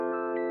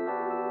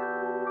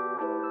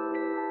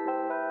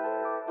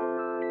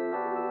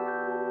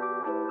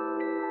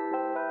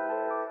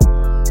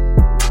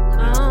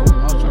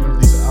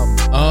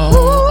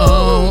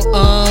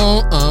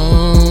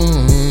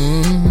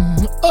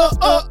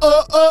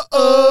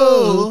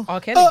R.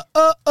 Kelly.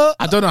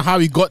 I don't know how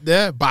he got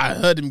there, but I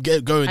heard him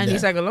get going And there. he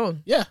sang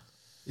alone. Yeah.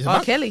 It's a R.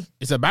 bang- Kelly.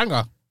 It's a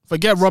banger.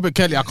 Forget Robert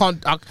Kelly. I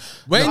can't.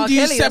 When R. do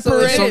you Kelly, that's all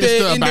it separate is.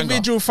 Still the a banger.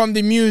 individual from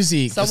the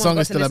music? Someone song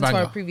got is to still a listen to our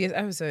banger. previous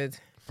episode.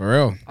 For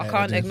real. I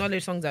can't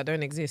acknowledge songs that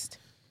don't exist.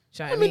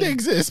 Do you know I what mean, they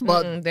exist,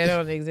 but they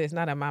don't exist.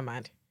 Not in my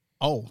mind.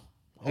 oh,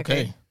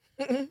 okay.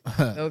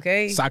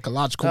 Okay.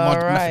 Psychological, All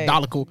right.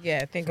 methodological.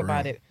 Yeah, think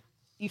about it.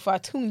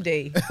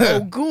 Ifatunde,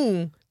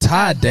 Ogun.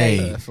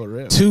 Today. For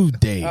real.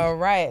 Today. All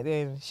right,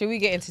 then. Should we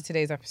get into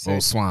today's episode?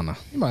 Botswana.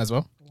 You might as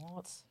well.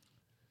 What?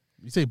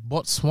 You say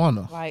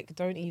Botswana. Like,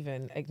 don't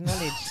even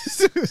acknowledge.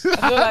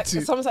 I feel like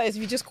sometimes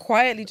if you just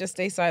quietly just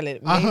stay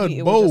silent, I heard maybe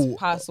it will bow. just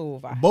pass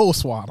over.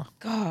 Botswana.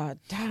 God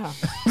damn.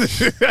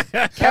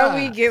 Can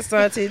we get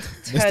started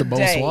today? Mr.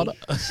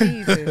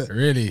 Botswana. Jesus.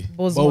 Really?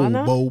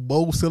 Botswana?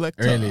 Bow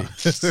selector. Really?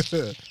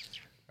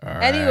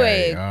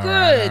 Anyway,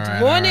 good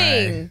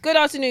morning, good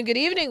afternoon, good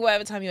evening,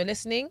 whatever time you're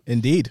listening.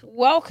 Indeed.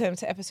 Welcome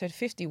to episode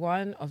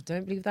 51 of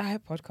Don't Believe the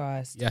Hype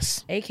podcast.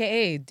 Yes.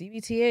 AKA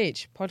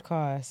DBTH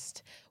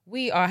podcast.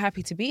 We are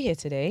happy to be here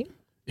today.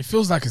 It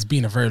feels like it's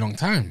been a very long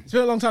time. It's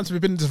been a long time since we've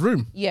been in this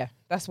room. Yeah,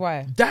 that's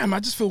why. Damn, I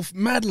just feel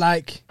mad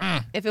like...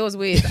 It feels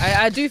weird.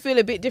 I do feel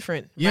a bit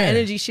different. My Yeah.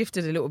 energy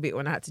shifted a little bit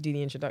when I had to do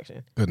the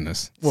introduction.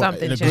 Goodness.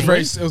 Something in a It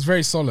changed. was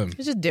very solemn.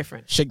 It's just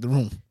different. Shake the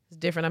room. It's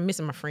different. I'm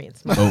missing my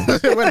friends. Where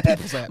the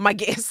people's at? My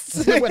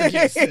guests. Where the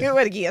guests?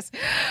 Where the guests?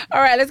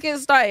 All right, let's get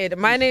started.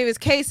 My name is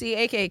Casey,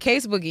 aka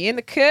Case Boogie. In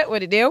the cut,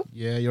 what it do?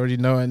 Yeah, you already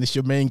know, and it's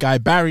your main guy,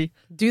 Barry.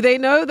 Do they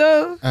know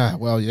though?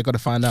 Well, you got to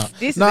find out.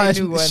 This is no, a it's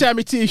new one.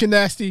 Shammy T, if you're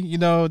nasty, you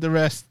know the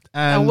rest.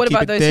 And what keep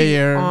about it those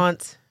there. who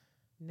aren't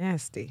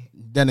nasty?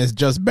 Then it's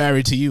just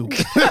Barry to you.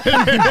 Get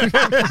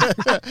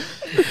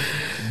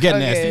Okay.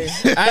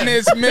 nasty. And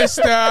it's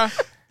Mr.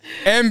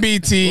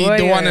 MBT,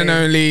 the one and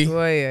only.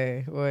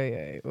 Oy.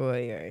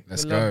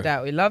 Let's we go. love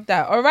that. We love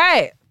that. All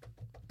right.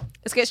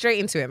 Let's get straight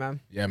into it, man.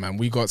 Yeah, man,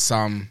 we got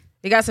some...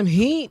 We got some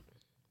heat.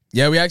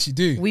 Yeah, we actually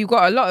do. We've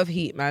got a lot of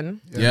heat,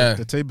 man. Yeah.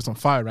 The table's on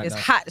fire right It's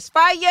now. hot. It's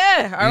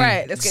fire. All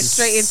right. Let's get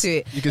straight into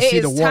it. You can It see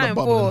the is water time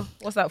bubbling. for...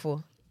 What's that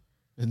for?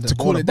 To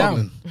cool it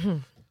down.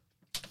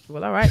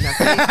 Well, all right now.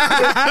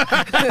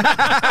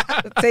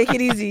 Take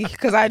it easy,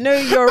 because I know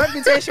your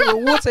reputation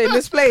with water in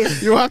this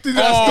place. You have to do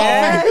that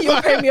Yeah, stuff.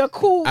 you'll pay me a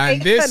cool. And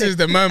this 800. is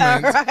the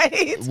moment All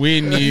right.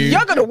 we knew...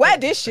 You're gonna wear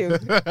this shoe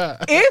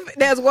if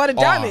there's water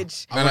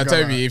damage. And I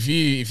tell you, if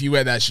you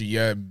wear that shit,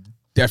 you're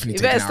definitely You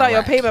taking better out start your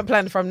rack. payment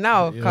plan from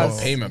now, Oh,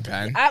 because payment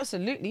plan.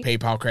 absolutely.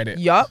 PayPal credit.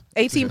 Yup,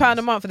 £18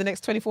 a month for the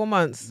next 24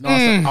 months. No,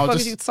 I What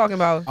was are you just, talking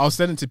about? I was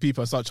sending to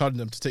people and start charging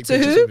them to take To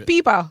pictures who? of it.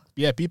 People.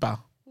 Yeah, people.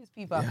 Who's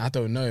people? Yeah, I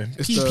don't know.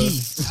 It's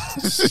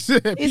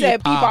PP. He said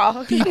people.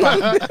 My You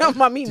know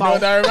what meemaw.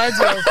 that reminds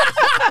me of?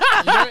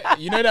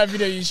 You know that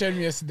video you showed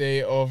me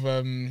yesterday of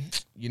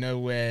you know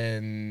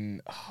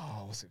when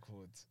what's it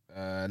called?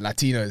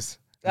 Latinos.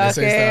 They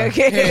say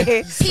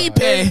Okay.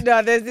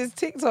 stuff. There's this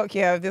TikTok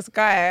here of this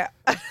guy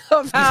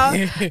of how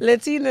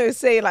Latinos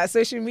say like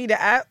social media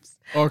apps.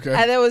 Okay.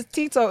 And there was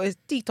Tito is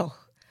Tito.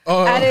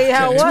 Oh, And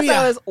then okay.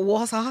 WhatsApp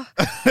was WhatsApp.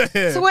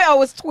 Twitter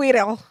was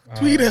Twitter.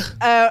 Twitter.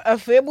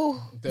 Fable.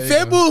 There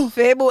you go.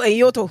 Febu. And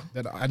Yoto.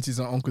 Then the aunties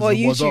and uncles Or of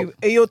what's YouTube.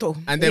 up. Yoto.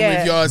 And then Yeah.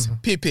 with yours,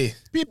 Pipi.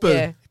 People.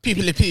 Yeah.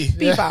 Pipi le P.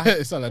 Pipa.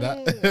 It's not like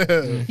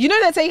that. You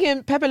know they're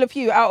taking Pepe Le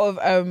Pew out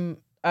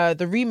of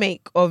the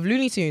remake of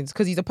Looney Tunes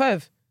because he's a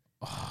perv.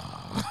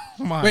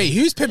 Man. Wait,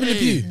 who's Pepe le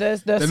Pew?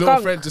 The the little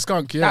skunk French, the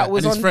skunk, yeah. that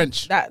was and he's on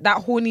French. That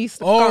horny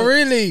skunk. Oh,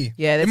 really?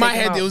 Yeah, they in my take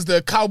him head, out. it was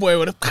the cowboy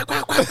with a...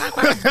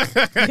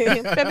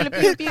 Pepe Le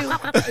Pew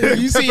Pew.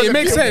 You see, it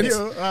makes sense.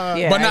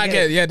 Yeah, But now I I get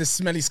get it. yeah, the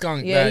smelly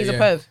skunk. Yeah, that, he's a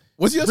perv.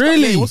 Was he a skunk?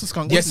 Really? Yeah, what's a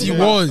skunk? Yes, What's he his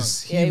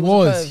was. Yeah, He he was a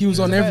was. perv. He was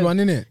He on was a everyone,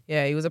 innit?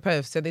 Yeah, he was a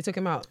perv, so they took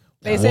him out.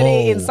 They said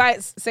it Whoa.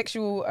 incites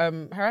sexual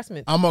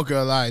harassment. I'm not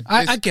gonna lie.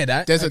 I get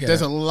that. There's I a get there's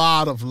that. a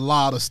lot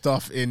of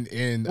stuff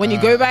in When you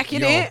go back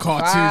in it,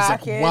 cartoons are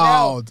fucking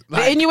wild.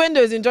 hell. The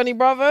innuendos in Johnny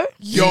Bravo.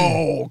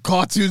 Yo,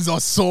 cartoons are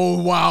so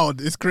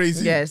wild. It's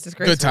crazy. Yeah, it's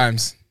disgraceful. Good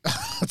times.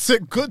 It's a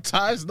good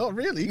times. Not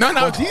really. No.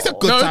 But these are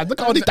good times. Look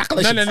at all the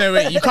declarations. No,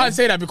 wait. You can't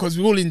say that because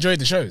we all enjoyed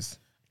the shows.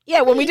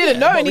 Yeah, when we didn't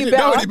know but we any didn't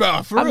know better. any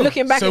better, for I'm real.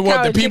 looking back So at what,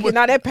 Karen the people- thinking,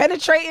 now they're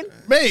penetrating.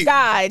 Mate.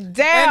 God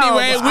damn.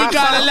 Anyway, we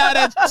got a lot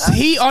of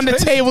heat on the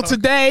table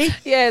today.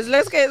 Yes,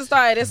 let's get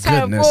started. It's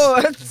time Goodness.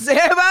 for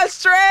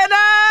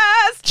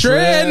Demonstrators.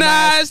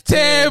 Trainer's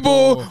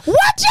table.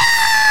 Watch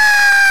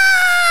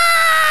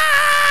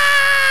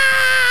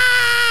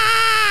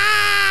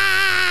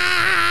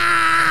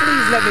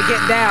Please let me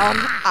get down.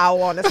 I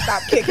want to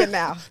stop kicking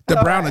now. The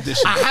All brown right.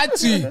 edition. I had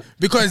to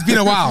because it's been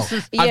a while.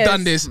 I've Yes.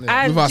 done this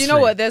And with us do you know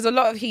three. what? There's a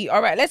lot of heat.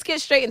 All right, let's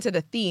get straight into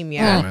the theme,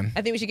 yeah? Yeah, man.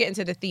 I think we should get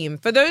into the theme.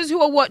 For those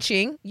who are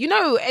watching, you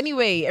know,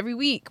 anyway, every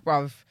week,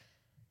 bruv,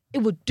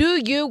 it would do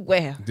you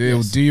well. Do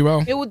you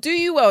well? It will do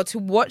you well to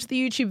watch the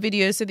YouTube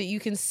video so that you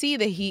can see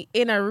the heat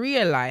in a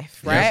real life,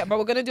 right? Yes. But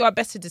we're going to do our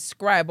best to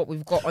describe what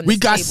we've got on We this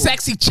got table.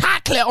 sexy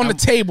chocolate on the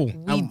table.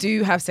 We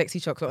do have sexy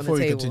chocolate on Before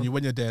the we table. continue,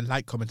 when you're there,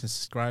 like, comment, and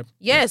subscribe.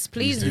 Yes,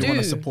 please You do. want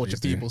to support your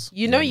Please do. peoples.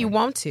 You know you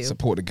want to.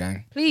 Support the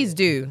gang. Please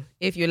do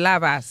if you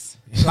love us.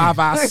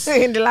 Lavas.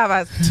 In the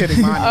lavas.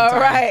 Tirimani All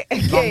time. right.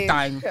 Okay. Long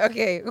time.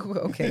 Okay.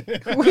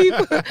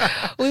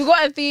 We've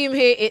got a theme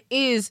here. It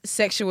is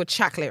sexual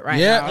chocolate right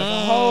Yeah. now. It's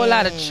a whole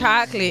lot of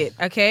chocolate.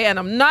 Okay. And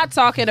I'm not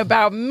talking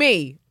about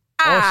me.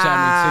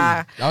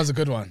 Shammy That was a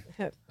good one.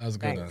 That was a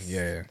good one. Thanks.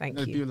 Yeah. Thank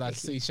Let's you. do like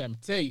say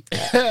champagne.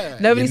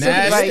 Nobody's You're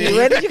talking about nasty. you.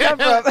 Where did you come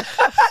from?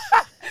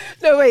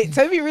 No, wait.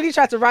 Toby really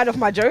tried to ride off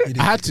my joke.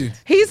 I had to.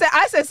 He said,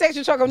 I said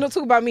sexual chocolate. I'm not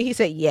talking about me. He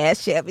said,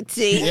 yes, Chevy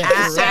T. Yeah.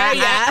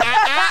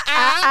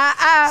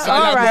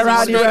 All right,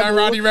 Rowdy Rebel.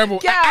 Rowdy Rebel.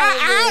 Get out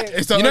of here.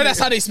 It's You know that's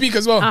how they speak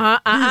as well. Yeah.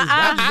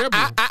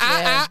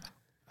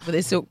 With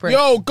his silk print.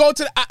 Yo, go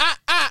to the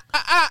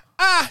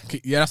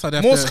Yeah, that's how they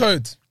have Morse to.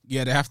 code.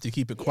 Yeah, they have to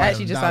keep it He quiet.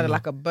 actually just down sounded low.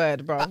 like a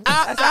bird, bro.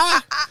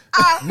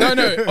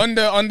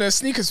 No, on the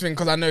sneakers thing,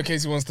 because I know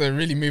Casey wants to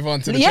really move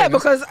on to the Yeah,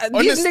 trainers. because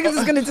On these the- niggas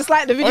is gonna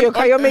dislike the video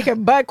because you're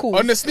making bird calls.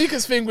 on the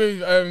sneakers thing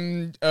with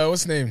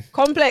what's his name?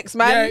 Complex, Yeah,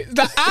 man. it's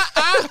like,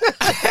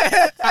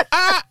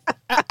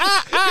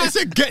 He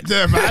said, "Get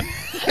there, man."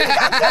 Hurry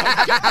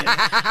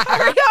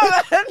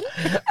up, man.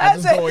 I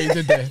just got what he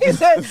did there. He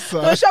said,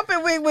 go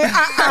shopping with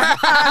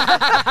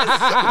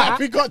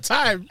We got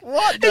time.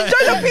 What? Enjoy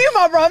your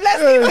Puma, bro.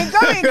 Let's keep it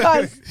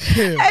going, cuz.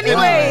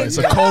 Anyway. It's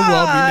a cold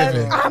world we live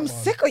in. I'm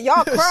sick of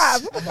y'all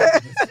crap.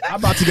 I'm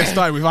about to get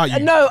started without you.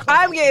 No,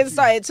 I'm getting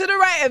started. To the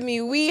right of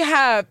me, we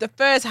have the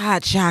first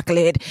hot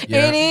chocolate.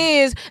 Yeah. It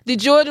is the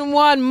Jordan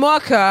 1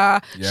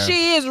 Mocha. Yeah.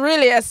 She is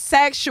really a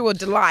sexual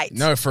delight.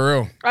 No, for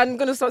real. I'm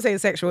going to stop saying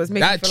sexual. It's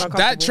making me feel That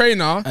uncomfortable.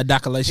 trainer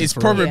Adaculation is for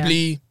real.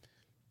 probably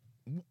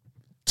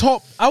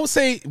top. I would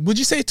say. Would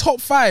you say top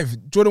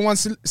 5 Jordan 1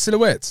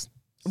 silhouettes?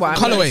 Well, I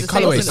mean, Colorway, it's the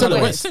same colorway,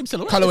 silhouette. colorway. Same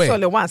silhouette. Colorway. It's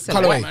only one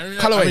silhouette.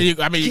 Colorway.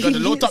 I mean, you got the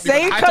low top. you got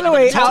Saying the high top, you got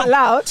colorway the top. out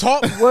loud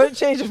Top won't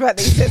change the fact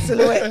that you said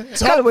silhouette.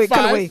 Top Colorway,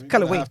 five.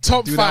 colorway.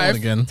 top Do that one 5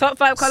 again. Top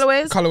 5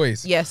 colorways?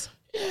 colorways. Yes.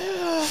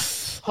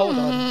 Hold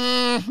on.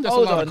 That's a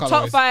Hold lot on. of Top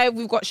colours. 5,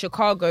 we've got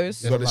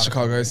Chicago's. You got the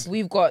Chicago's.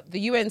 We've got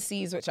the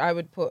UNCs, which I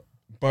would put.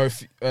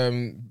 Both.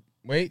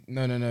 Wait.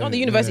 No. Not the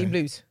University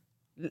Blues.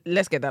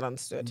 Let's get that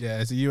understood. Yeah,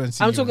 it's a UNC.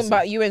 I'm talking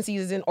about UNCs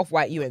as in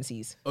off-white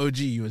UNCs. OG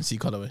UNC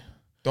colorway.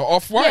 The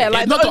off-white. Yeah,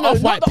 like- Not no, the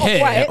off-white not the pair,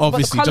 off-white, but the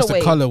obviously, just the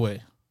colorway.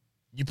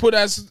 You put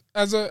as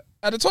a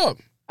at the top.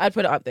 I'd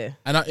put it up there.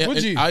 And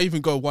Would you? I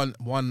even go one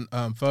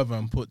further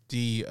and put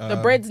the The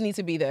breads need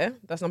to be there.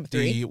 That's number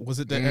 3. was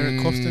it the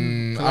Eric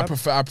Costin? I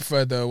collab?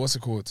 prefer the what's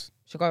it called?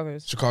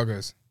 Chicago's.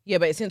 Chicago's. Yeah,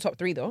 but it's in top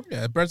 3 though.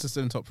 Yeah, breads are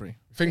still in top 3.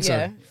 Think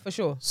Yeah, so. for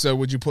sure. So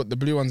would you put the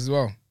blue ones as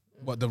well?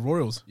 What, the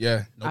Royals?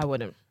 Yeah. I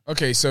wouldn't.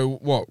 Okay, so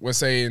what we're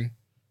saying?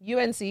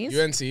 UNCs,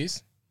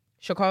 UNC's.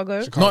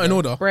 Chicago, Chicago. Not in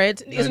order.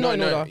 bread. It's not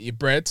in order. Your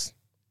breads.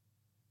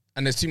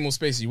 And there's 2 more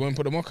spaces. You won't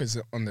put the mockers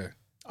on there.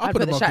 I'd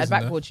put the shattered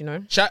backboards, you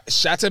know.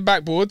 Shattered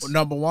backboards.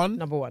 Number 1.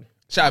 Number 1.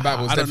 Shattered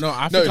backboards. I don't know.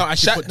 I No, think I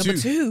actually put Number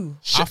 2. 2.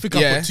 I think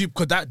I put 2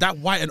 because that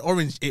white and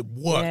orange, it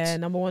worked. Yeah,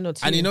 number 1 or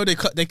 2. And you know they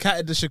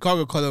catted the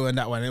Chicago color in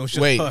that one. It was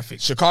just Wait,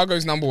 perfect.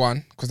 Chicago's number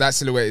 1 because that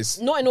silhouette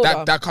is Not in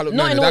order. That color.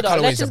 Not in that order.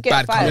 color Let's is a just get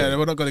bad 5. color. Yeah,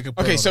 we're not gonna get.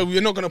 Okay, so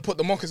you're not gonna put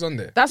the mockers on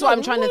there That's what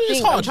I'm trying to it's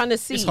think. hard. I'm trying to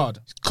see. It's hard.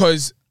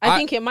 because I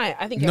think it might.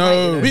 I think it might.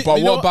 no. You know? But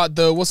You know what what? about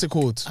the what's it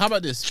called? How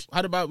about this?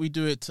 How about we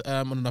do it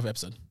on another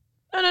episode?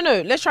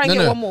 No. Let's try and No,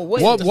 get no. one more. What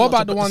There's a lot about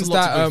to- the there's ones a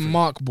lot to that go through.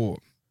 Mark bought?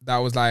 That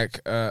was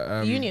like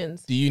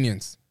Unions. The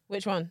unions.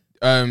 Which one?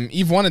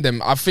 Either one of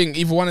them. I think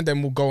either one of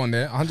them will go on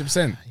there.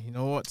 100%. You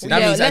know what? That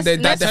Yeah, means let's-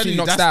 that let's- definitely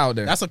knocks that out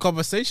there. That's a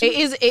conversation. It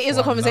is a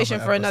For conversation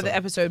another for another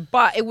episode,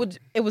 but it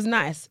was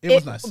nice. It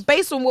was nice.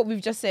 Based on what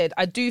we've just said,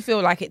 I do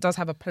feel like it does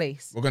have a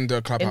place We're gonna do a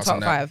in clubhouse top on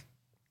that. 5.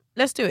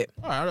 Let's do it.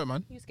 All right, I don't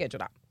mind. You schedule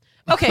that.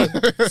 Okay,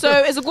 so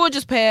it's a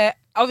gorgeous pair.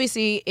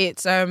 Obviously,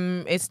 it's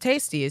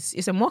tasty.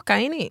 It's a mocha,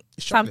 ain't it?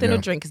 Something yeah.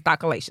 to drink. It's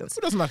decorations.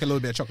 Who doesn't like a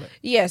little bit of chocolate?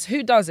 Yes,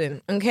 who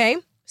doesn't? Okay.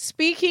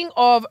 Speaking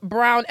of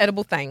brown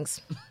edible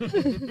things,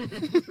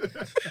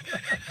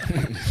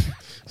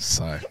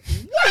 So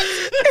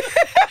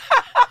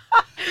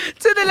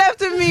to the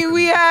left of me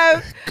we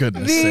have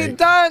Goodness the sake.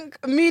 Dunk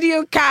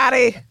Medium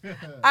Curry.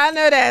 I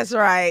know that's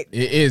right,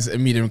 it is a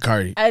medium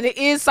curry. and it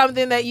is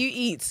something that you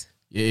eat,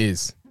 It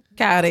is.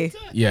 curry,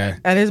 Yeah.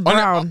 and it's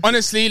brown.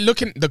 Honestly,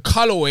 looking the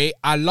colorway,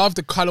 I love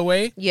the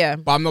colorway, Yeah,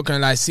 but I'm not gonna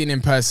lie. Seeing it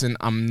in person,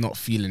 I'm not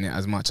feeling it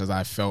as much as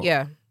I felt.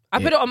 yeah.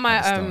 I put it on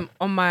at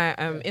the my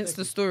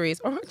Insta stories.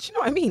 Oh, do you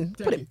know what I mean?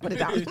 Put it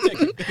down.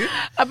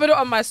 I put it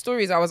on my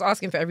stories. I was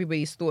asking for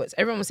everybody's thoughts.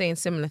 Everyone was saying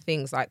similar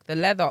things, like the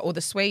leather or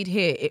the suede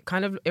here. It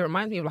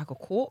reminds me of like a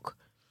cork.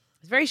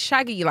 It's very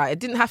shaggy. Like it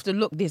didn't have to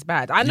look this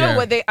bad. I know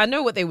what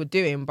they were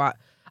doing, but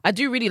I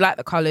do really like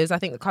the colors. I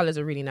think the colors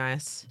are really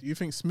nice. Do you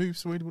think smooth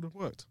suede would have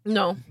worked?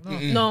 No.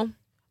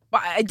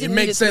 But I It didn't.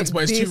 makes need sense, to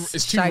but look it's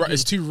this too shaggy.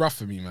 it's too rough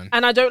for me, man.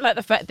 And I don't like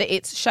the fact that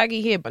it's shaggy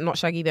here but not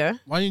shaggy there.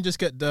 Why don't you just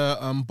get the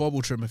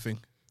bobble trimmer thing?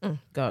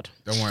 God.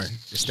 Don't worry,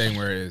 it's staying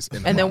where it is.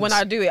 And then when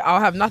I do it,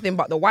 I'll have nothing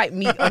but the white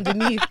meat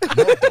underneath.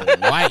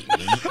 white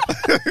meat.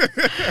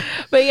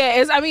 But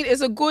yeah,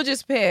 it's a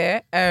gorgeous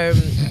pair.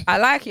 I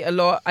like it a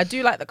lot. I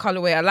do like the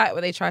colorway. I like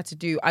what they try to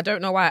do. I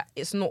don't know why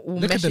it's not all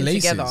Look at the meshing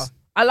laces. together.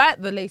 I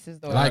like the laces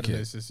though. I like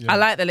it. I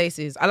like the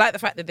laces. I like the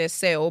fact that they're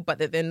sale, but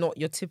that they're not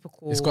your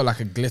typical. It's got like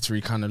a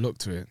glittery kind of look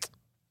to it.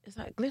 It's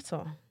like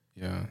glitter.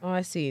 Yeah. Oh,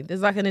 I see.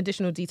 There's like an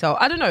additional detail.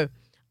 I don't know.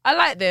 I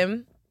like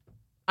them.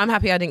 I'm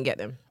happy I didn't get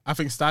them. I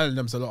think styling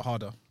them's a lot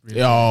harder.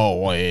 Really.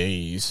 Oh,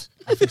 ways.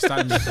 I think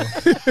styling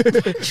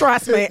them.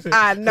 Trust me,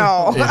 I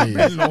know.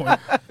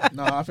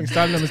 No, I think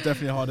styling them is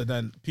definitely harder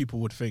than people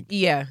would think.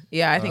 Yeah,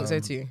 I think so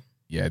too.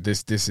 Yeah,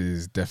 this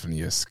is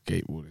definitely a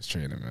skateboarder's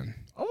trainer, man.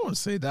 I won't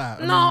say that.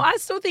 I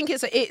still think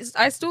it's.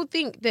 I still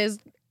think there's.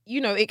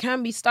 It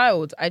can be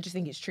styled. I just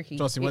think it's tricky.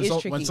 Trust me, It is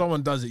tricky. when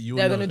someone does it,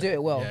 They're gonna do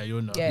it well. Yeah,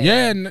 you'll know.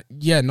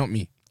 Yeah. Not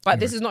me. But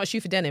this is not a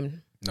shoe for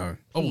denim. No.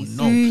 Oh Please.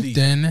 no, please.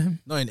 Then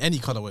Not in any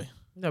colorway.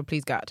 No,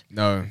 please, God.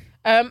 no.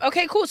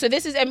 Okay, cool. So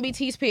this is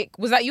MBT's pick.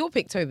 Was that your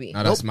pick, Toby?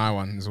 No, that's my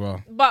one as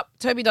well. But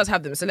Toby does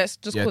have them, so let's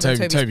just Yeah, call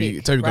them Toby's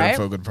pick. Toby got right? it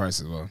for a good price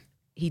as well.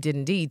 He did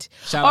indeed.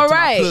 Shout All out to my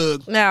right.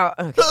 plug. Now,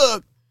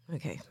 Plug.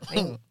 okay.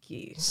 Thank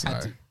you. So,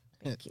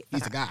 Thank you.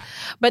 He's a guy.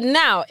 But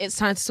now it's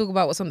time to talk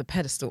about what's on the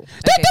pedestal.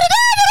 Okay.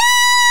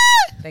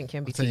 Thank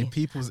you, Saying MBT.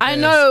 people's I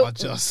ears know. are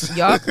just.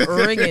 Yup,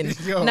 ringing.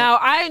 Yo. Now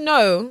I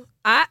know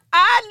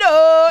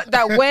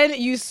that when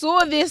you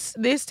saw this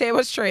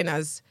Taylor's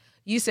trainers,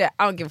 you said,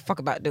 I don't give a fuck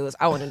about those.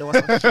 I want to know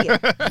what's on here.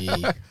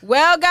 yeah.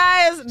 Well,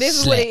 guys, this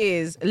is what Slay.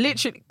 it is.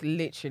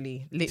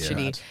 Literally.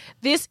 Yeah.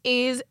 This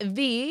is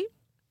the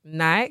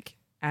Nike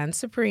and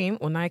Supreme,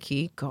 or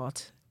Nike,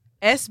 God,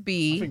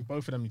 SB. I think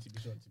both of them need to be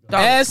shown.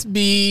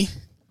 SB,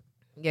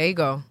 There you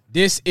go.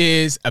 this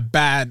is a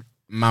bad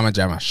mama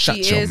jamma. Shut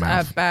She your is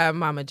mouth. a bad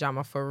mama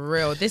jamma for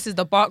real. This is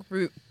the Bark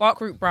Root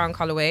Brown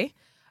colorway.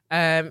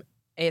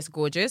 It's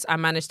gorgeous. I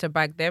managed to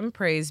bag them.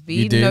 Praise be.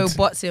 You did. No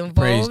bots involved.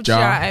 Praise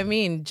Jah. I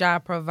mean, Jah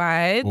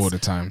provides. All the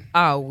time.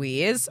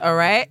 Always. All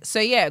right. So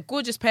yeah,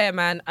 gorgeous pair,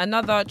 man.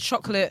 Another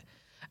chocolate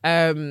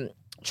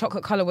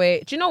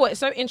colorway. Do you know what? It's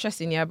so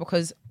interesting, yeah,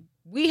 because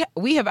we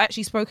have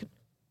actually spoken.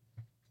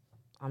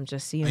 I'm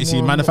just seeing. You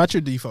see,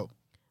 manufacturer default.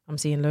 I'm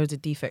seeing loads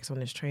of defects on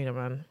this trainer,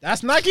 man.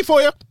 That's Nike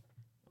for you.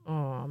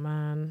 Oh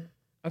man.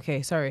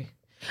 Okay, sorry.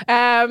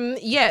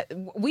 Yeah,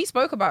 we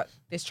spoke about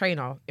this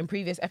trainer in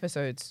previous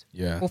episodes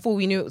Yeah. before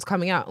we knew it was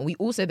coming out, and we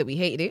all said that we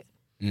hated it.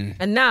 Mm.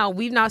 And now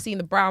we've seen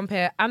the brown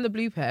pair and the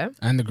blue pair.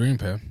 And the green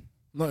pair.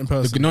 Not in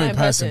person. Not in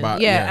person,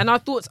 but yeah. And our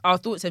thoughts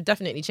have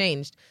definitely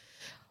changed.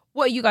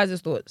 What are you guys'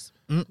 thoughts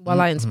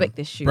while I inspect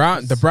this shoe?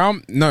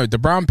 The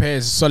brown pair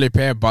is a solid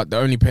pair, but the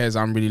only pairs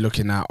I'm really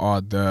looking at are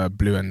the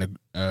blue and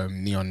the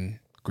neon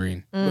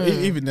green. But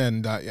even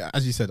then,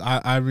 as you said,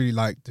 I really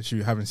like the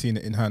shoe. Haven't seen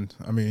it in hand.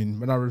 I mean,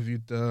 when I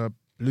reviewed the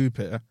blue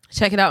pair,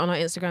 Check it out on our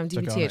Instagram,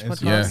 Check it out on DBTH our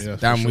podcast. Yeah, Yeah,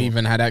 for damn, sure. we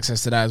even had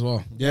access to that as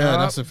well. yeah,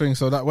 that's the thing.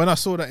 So that when I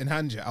saw that in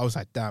hand, I was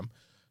like, damn.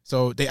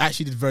 So they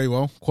actually did very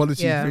well.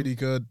 Quality Yeah. is really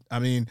good. I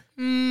mean,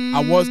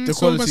 the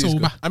quality is good.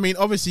 soba. I mean,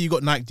 obviously you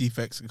got Nike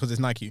defects because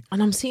it's Nike.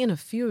 And I'm seeing a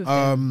few of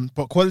them.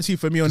 But quality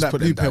for me on Just that put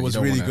blue them down, pair you was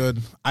don't really wanna-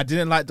 good. I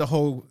didn't like the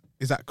whole,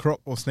 is that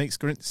crop or snake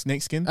skin?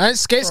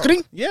 Skate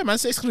screen? Yeah, man,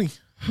 snake skin.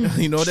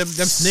 You know, them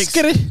snakes.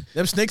 Skitty.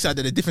 Them snakes out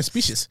there, they're different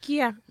species.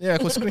 Yeah. Yeah,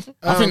 called screen.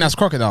 I think that's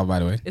crocodile, by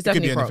the way. It's could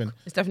be definitely croc. anything.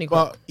 It's definitely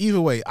croc. But either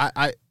way,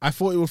 I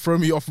thought it would throw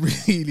me off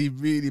really,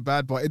 really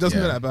bad, but it doesn't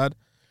Yeah. look that bad.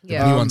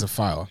 Yeah. Blue one's a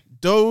fire.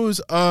 Those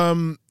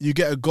you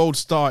get a gold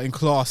star in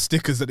class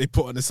stickers that they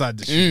put on the side of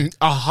the shoe.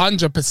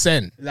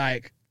 100%.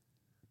 Like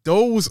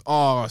those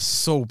are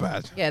so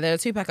bad. Yeah, they're a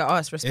 2-pack at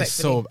us, respectfully. It's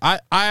so I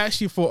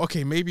actually thought,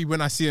 okay, maybe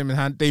when I see them in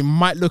hand, they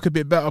might look a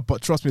bit better,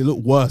 but trust me, they look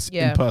worse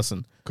Yeah. in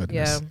person.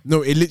 Goodness. Yeah.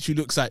 No, it literally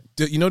looks like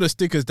the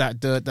stickers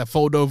that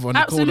fold over on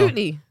the corner.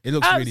 Absolutely. It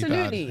looks really bad.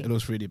 Absolutely. It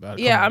looks really bad.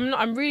 Yeah, Come on.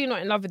 I'm really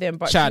not in love with them,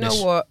 but Childish. you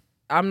know what?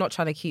 I'm not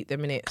trying to keep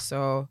them in it,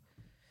 so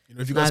You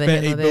know, if you got neither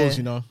spare here $8 nor there. bills,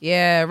 you know.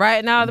 Yeah,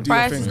 right now the Do your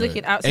price thing. is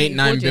looking absolutely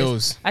 8-9 gorgeous.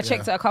 bills. I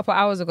checked it a couple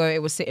hours ago.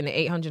 It was sitting at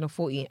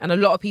 840, and a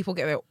lot of people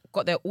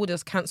got their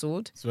orders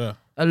cancelled. Swear.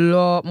 A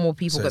lot more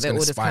people So got it's their gonna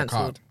orders spike up.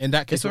 cancelled. In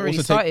that case, It's already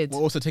started. we're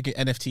also taking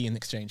NFT in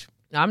exchange.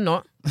 No, I'm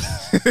not.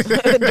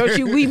 Don't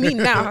you we me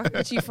now?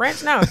 Is you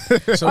French now? So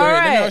wait, let me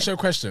Alright. ask you a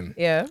question.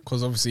 Yeah.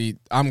 Because obviously,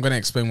 I'm going to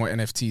explain what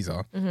NFTs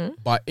are. Mm-hmm.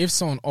 But if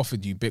someone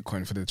offered you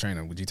Bitcoin for the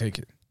trainer, would you take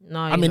it? No.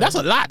 I mean, that's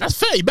a lot. That's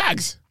 30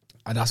 bags.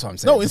 That's what I'm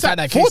saying. No, it's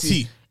like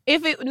 40.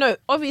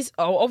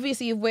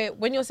 Obviously,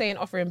 when you're saying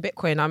offering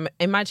Bitcoin, I'm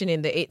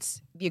imagining that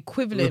it's the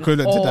equivalent To of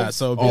that.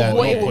 So it'd be Oh, like,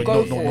 what no it would point,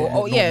 go no,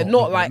 for.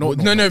 Not like No,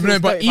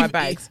 but 35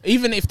 bags.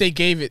 even if they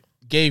gave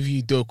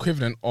you the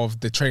equivalent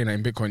of the trainer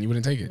in Bitcoin, you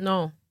wouldn't take it?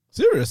 No,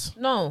 Serious?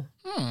 no.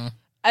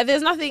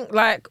 There's nothing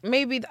like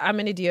maybe I'm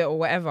an idiot or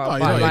whatever, No, you're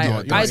but not an like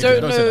idiot. You're I not an don't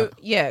idiot. Don't say know.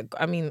 that. Yeah,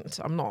 I mean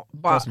I'm not,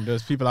 but Trust me,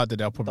 there's people out there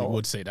that probably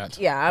would say that.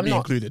 Yeah, I'm Me not.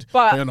 included.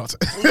 But- But you're not.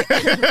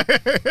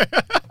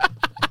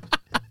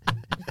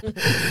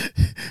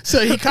 So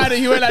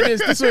he went like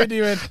this. This way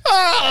he went.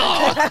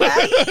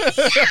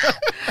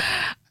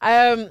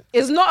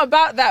 it's not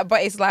about that,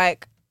 but it's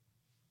like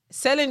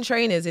selling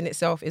trainers in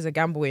itself is a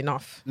gamble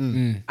enough.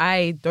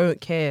 I don't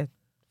care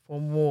for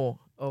more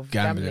of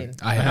gambling.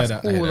 I heard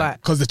That's that. cool. Like,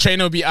 Because the train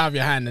will be out of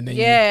your hand, and then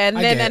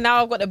and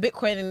now I've got the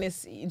Bitcoin in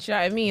this. Do you know what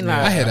I mean? Like,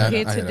 I hear that.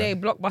 here I hear today,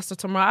 Blockbuster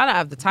tomorrow. I don't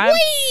have the time.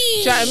 Do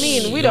you know what I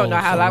mean? We don't know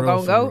how that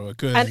gonna go.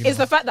 And it's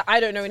the fact that I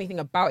don't know anything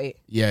about it.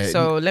 Yeah.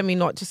 So let me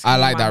not just. I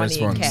give like my that money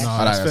in response. cash. No,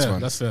 I like that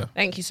response. That's fair.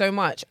 Thank you so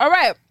much. All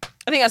right.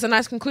 I think that's a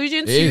nice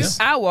conclusion to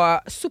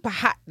our super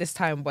hat this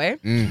time, boy.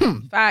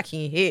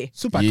 Fucking here.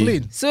 Super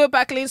clean.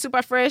 Super clean,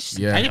 super fresh.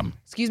 Yeah.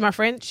 Excuse my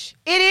French.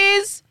 It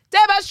is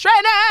Deba's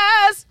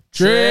Trainers.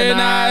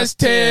 Trainers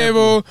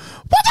table.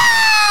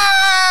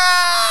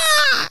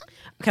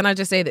 Can I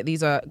just say that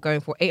these are going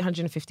for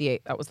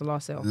 858? That was the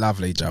last sale.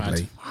 Lovely,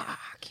 jubbly.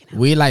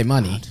 We like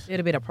money.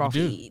 Little bit of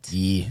profit.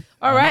 Yeah.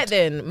 All right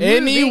then.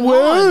 Moving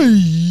on.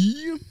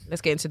 Anyway.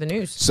 Let's get into the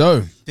news.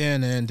 So. I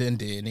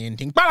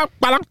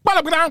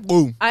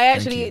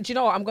actually, do you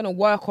know what? I'm going to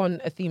work on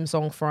a theme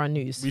song for our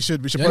news. We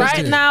should Yeah, post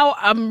Right it. now,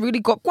 I'm really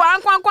got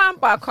guan,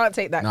 but I can't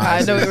take that.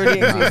 I know it really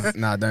exists.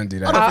 Nah, don't do I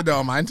that. don't think they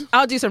don't mind.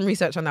 I'll do some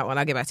research on that one.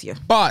 I'll get back to you.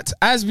 But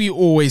as we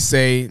always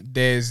say,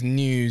 there's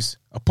news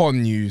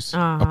upon news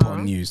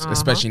upon news,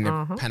 especially in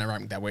the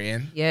panoramic that we're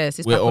in. Yes,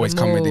 it's We're back on always the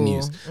coming with the mall.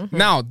 news.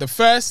 Now, the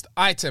first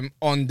item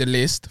on the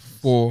list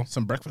for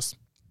Some breakfast.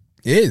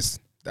 is,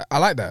 I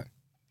like that.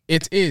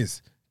 It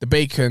is the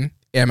bacon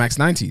Air Max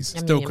 90s.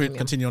 Yum, Still yum, quick, yum, yum.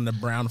 continue on the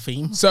brown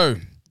theme. So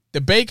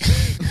the bacon,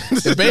 the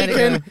Let it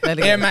bacon go, let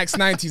it Air go. Max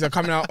 90s are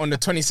coming out on the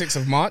 26th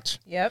of March.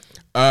 Yep.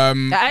 That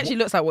That actually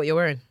looks like what you're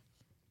wearing.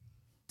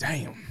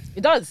 damn.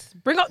 It does.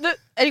 Bring up the.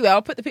 Anyway,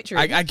 I'll put the picture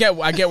in. I get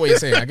what you're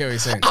saying. I get what you're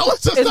saying. I was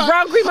just It's like,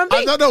 brown, cream, and I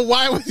pink. don't know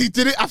why he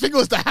did it. I think it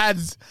was the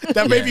hands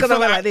that made me Because I feel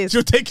went like, like this.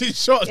 you're taking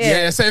shots.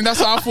 Yeah, same. That's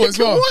what I thought as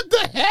well. What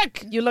the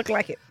heck? You look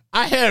like it.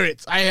 I hear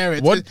it.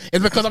 What?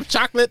 It's because I'm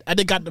chocolate and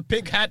they got the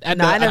pink hat and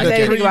No, I the, never and said the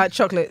anything cream. about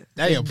chocolate.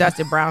 Damn. That's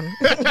it, brown.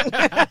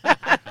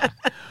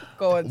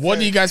 Go on. What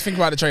do you guys think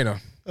about the trainer?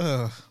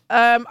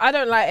 I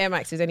don't like Air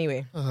Maxes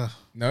anyway.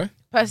 No?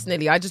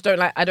 Personally, I just don't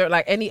like. I don't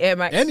like any Air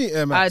Max. Any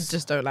Air Max. I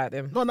just don't like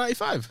them. Not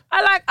 95.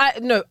 I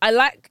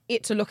like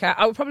it to look at.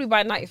 I would probably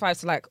buy 95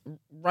 to like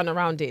run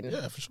around in.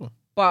 Yeah, for sure.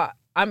 But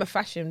I'm a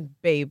fashion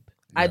babe.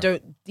 I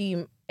don't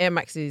deem Air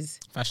Maxes.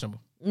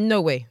 Fashionable.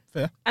 No way.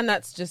 Fair. And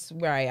that's just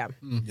where I am.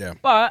 Yeah.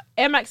 But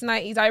Air Max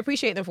 90s, I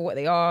appreciate them for what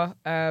they are.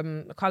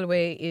 The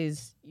colorway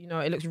is,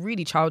 it looks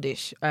really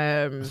childish. Do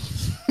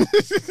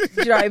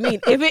you know what I mean?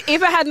 If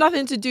it had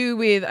nothing to do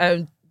with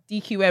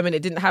DQM and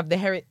it didn't have the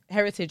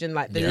heritage and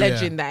like the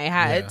legend that it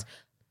had,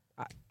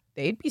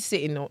 they'd be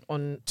sitting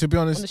on To be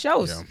honest, on the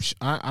shelves.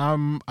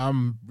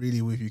 I'm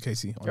really with you,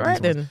 Casey. On All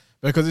right these ones. then.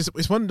 Because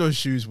it's one of those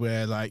shoes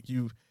where like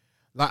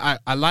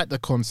I like the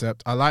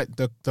concept. I like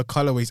the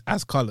colorways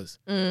as colors.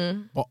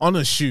 But on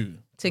a shoe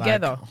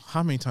Together. like,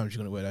 how many times are you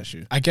gonna wear that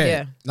shoe? I get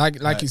Yeah.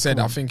 it. Like you said,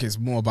 come I on. think it's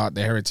more about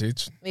the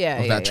heritage of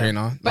Yeah, that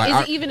trainer. But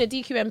Like, is it even a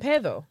DQM pair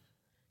though?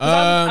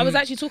 'Cause I was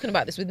actually talking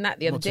about this with Nat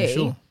the other Not too day.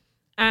 sure.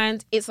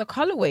 And it's the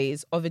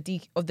colorways of the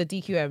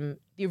DQM,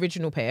 the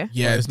original pair.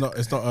 yeah, It's not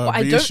a But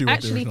I reissue don't of the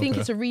actually original think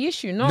pair. it's a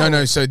reissue. No.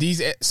 No. So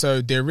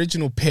the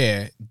original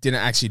pair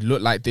didn't actually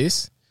look like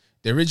this.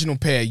 The original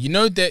pair, you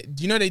know they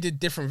did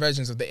different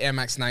versions of the Air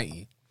Max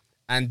 90,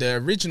 and the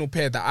original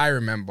pair that I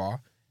remember,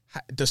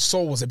 the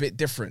sole was a bit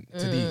different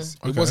to these.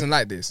 It wasn't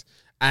like this.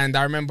 And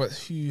I remember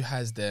who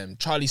has them.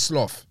 Charlie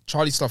Sloth.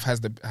 Charlie Sloth has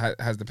the pair.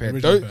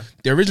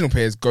 The original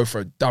pairs go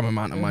for a dumb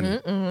amount of money.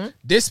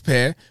 This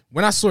pair,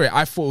 when I saw it,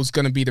 I thought it was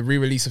going to be the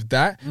re-release of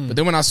that. But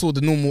then when I saw the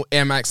normal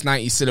Air Max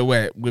 90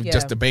 silhouette with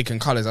just the bacon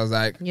colors, I was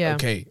like,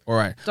 okay, all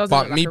right. Doesn't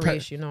but look like a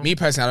reissue, no. me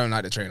personally, I don't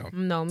like the trainer.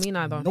 No, me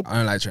neither. Nope. I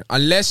don't like the trainer.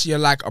 Unless you're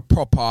like a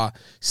proper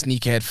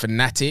sneakerhead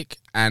fanatic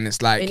and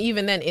it's like... And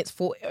even then, it's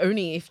for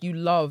only if you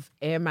love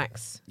Air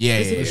Max. Yeah,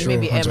 Specifically, sure,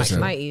 maybe Air Max 100%.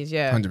 90s,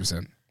 yeah.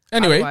 100%.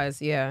 Anyway, Otherwise,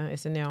 yeah,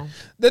 it's a nail.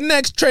 the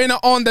next trainer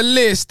on the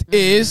list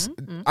is,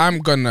 I'm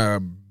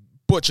gonna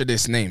butcher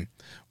this name,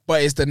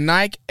 but it's the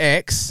Nike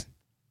X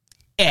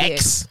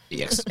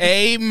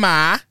A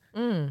Ma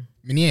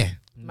Minier.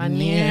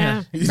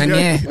 Mania.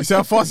 Mania. You see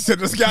how fast he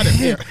said, let's get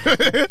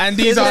it. And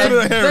these are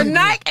The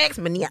Nike X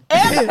Mania.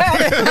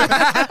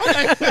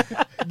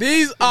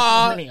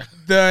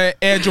 the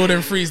Air Jordan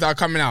 3s that are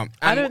coming out.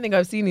 I And don't think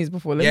I've seen these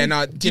before. Let yeah, me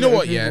no. Do you give know it a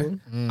what? Yeah,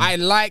 Google. I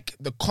like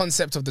the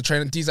concept of the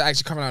trainer. These are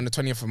actually coming out on the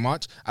 20th of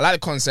March. I like the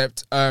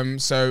concept.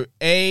 So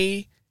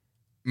A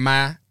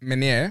Ma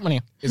Minier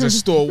is a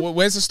store.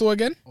 Where's the store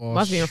again?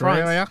 Must be in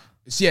France.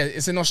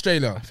 It's in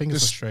Australia. I think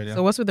it's Australia.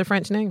 So what's with the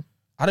French name?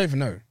 I don't even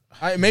know.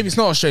 Maybe it's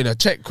not Australia.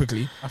 Check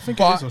quickly. I think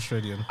But- it is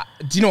Australian.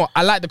 Do you know what?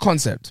 I like the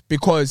concept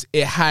because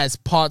it has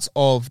parts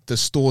of the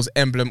store's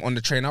emblem on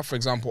the trainer. For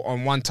example,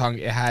 on one tongue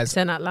it has It's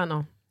in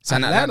Atlanta.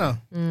 San Atlanta.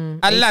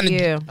 Atlanta.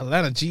 Yeah.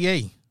 Atlanta,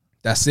 GA.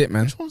 That's it,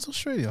 man. Which one's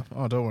Australia?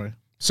 Oh, don't worry.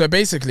 So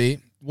basically,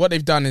 what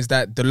they've done is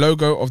that the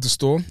logo of the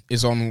store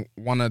is on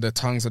one of the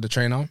tongues of the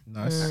trainer,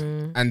 Nice.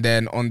 and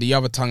then on the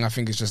other tongue, I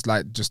think it's just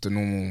the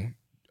normal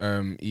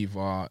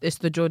either. It's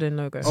the Jordan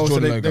logo. Oh, so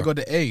Jordan they logo. got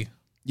the A.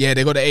 Yeah,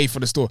 they got the A for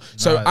the store.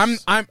 So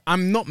Nice.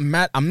 I'm not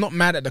mad. I'm not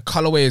mad at the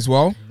colorway as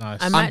well. Nice.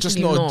 I'm I'm just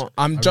actually not. not.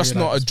 I'm I just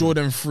really not like a this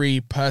Jordan 3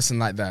 person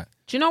like that.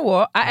 Do you know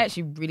what? I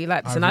actually really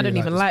like this, and I really don't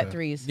even like like this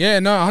threes. Yeah,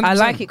 no, 100%. I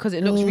like it because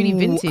it looks really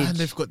vintage. And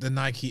they've got the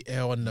Nike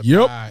Air on the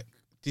Yep. back.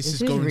 This This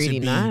is is going really to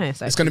be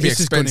nice. It's going to be this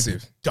is gonna be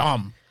expensive.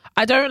 dumb.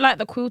 I don't like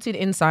the quilted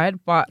inside,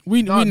 but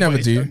We No, never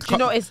but do. it's- do you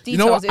know it's details? You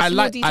know what? It's I small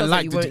like. details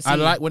that you won't I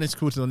see. like when it's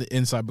quilted on the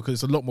inside because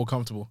it's a lot more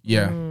comfortable.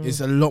 Yeah. It's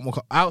a lot more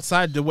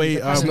outside the way.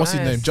 That's What's his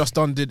nice. name? Just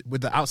Don did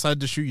with the outside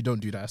the shoe. You don't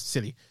do that. It's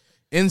silly.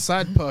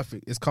 Inside,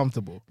 perfect. It's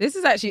comfortable. This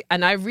is actually,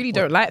 and I really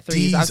don't like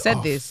threes. I've These said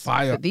are this,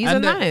 fire. but these And are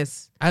they're-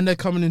 nice. And they're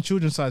coming in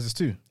children's sizes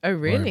too. Oh,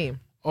 really?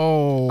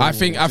 Oh, I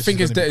think this is it's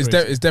gonna be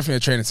crazy. it's definitely a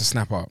trainer to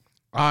snap up.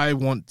 I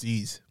want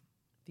these,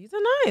 These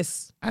are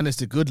nice. and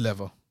it's a good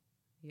leather.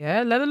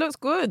 Yeah, leather looks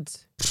good.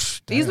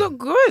 These Damn. look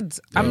good.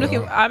 I'm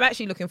Yeah. I'm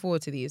actually looking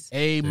forward to these.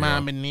 A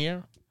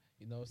Mamineer.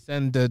 You know,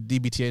 send the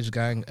DBTH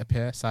gang a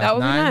pair. Size That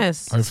would be 9,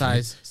 nice.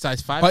 Hopefully.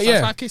 size 5, But size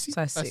yeah. 5, Casey?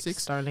 Size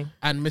 6, darling.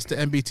 and Mr.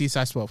 MBT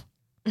size 12.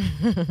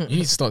 You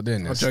need to stop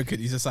doing I'm this. joking.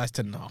 He's a size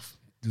 10 and a half,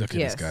 Look at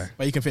Yes. this guy.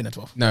 but you can fit in a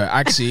 12. No,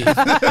 actually,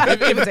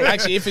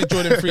 if it's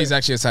Jordan 3, it's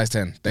actually a size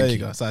 10. Thank There you. you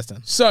go, size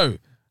 10. So,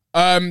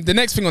 the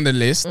next thing on the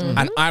list, Mm-hmm.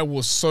 and I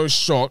was so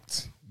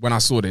shocked when I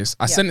saw this.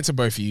 I sent it to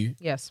both of you.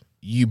 Yes.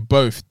 You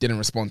both didn't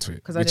respond to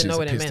it, 'Cause I which didn't is know a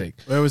what it piss meant.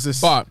 take. Where was this?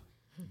 But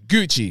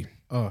Gucci.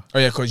 Oh, Oh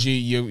yeah, because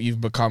you've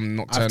become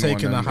nocturnal. I've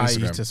taken a on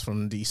Instagram. hiatus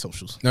from the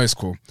socials. No, it's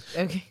cool.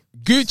 Okay.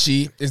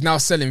 Gucci is now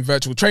selling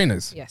virtual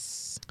trainers,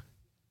 Yes.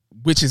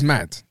 which is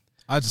mad.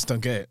 I just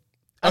don't get it.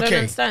 I don't Okay,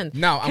 understand.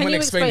 now I'm Can gonna you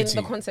explain it to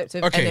the you. concept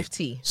of Okay.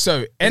 NFT?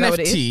 So that what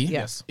it is? NFT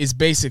Yes. is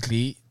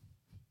basically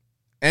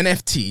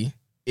NFT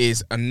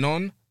is a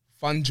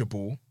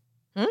non-fungible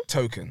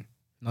token.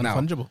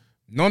 Non-fungible.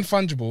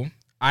 Non-fungible.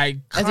 I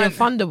As can't in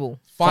fundable.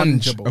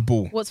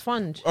 fungible. What's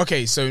funge?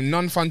 Okay, so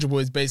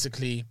non-fungible is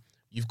basically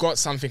you've got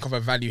something of a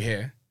value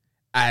here,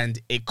 and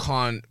it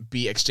can't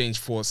be exchanged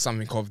for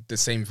something of the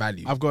same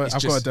value. I've got It's a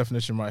just-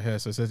 definition right here.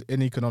 So it says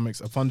in economics,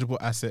 a fungible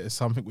asset is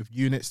something with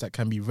units that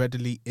can be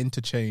readily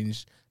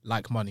interchanged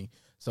like money.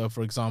 So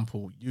for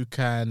example, you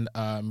can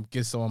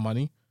give someone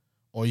money,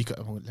 or you can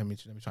let me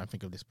try and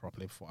think of this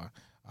properly before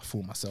I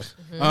fool myself.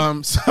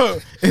 So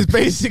it's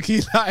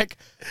basically like,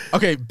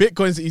 okay,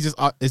 Bitcoin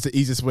is the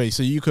easiest way.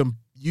 So you can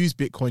use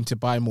Bitcoin to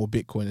buy more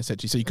Bitcoin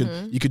essentially. So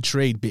you could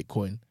trade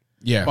Bitcoin.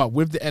 Yeah. But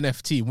with the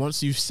NFT,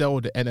 once you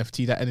sell the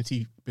NFT, that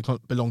NFT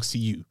belongs to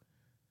you.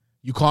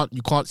 You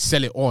can't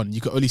sell it on. You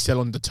can only sell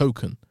on the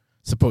token,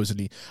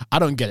 supposedly. I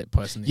don't get it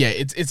personally. Yeah,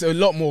 it's a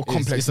lot more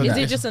complex it's than a- Is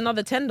that. it just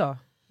another tender?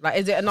 Like,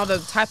 is it another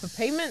type of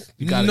payment?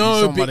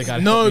 Somebody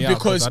gotta help me out,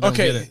 because I don't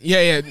get okay, it.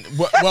 yeah.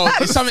 Well,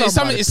 it's something.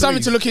 Somebody, It's something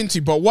please. to look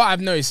into. But what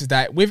I've noticed is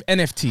that with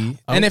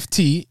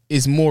NFT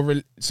is more.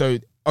 So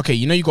okay,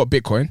 you got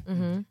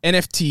Bitcoin.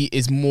 NFT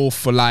is more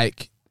for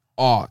like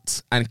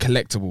art and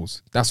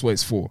collectibles. That's what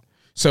it's for.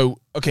 So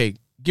okay,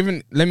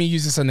 let me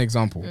use this as an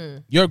example.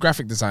 You're a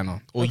graphic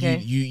designer, or Okay.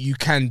 you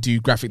can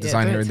do graphic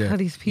design here don't and there. tell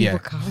these people, Yeah.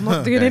 Carl, I'm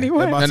not doing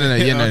anyway. No.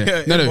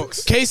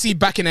 Inbox. Casey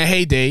back in her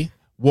heyday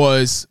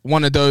was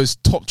one of those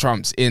top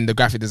trumps in the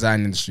graphic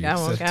design industry. Go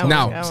on, go on,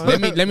 Now, go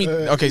on. let me.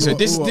 Okay, so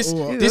this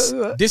What?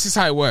 this is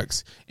how it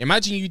works.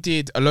 Imagine you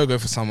did a logo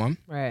for someone,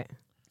 Right.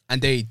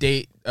 and they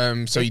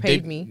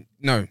paid me.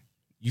 No,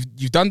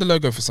 you've done the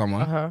logo for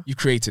someone. Uh-huh. You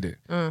created it.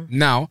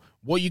 Now,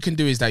 what you can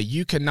do is that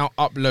you can now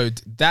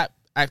upload that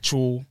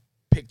actual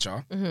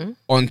picture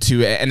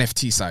onto an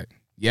NFT site.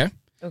 Yeah.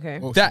 Okay.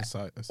 Auction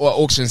site. Or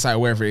auction site,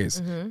 wherever it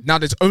is. Now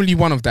there's only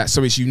one of that,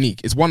 so it's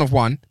unique. It's one of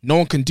one. No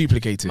one can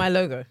duplicate it. My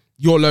logo.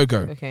 Your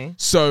logo. Okay.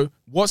 So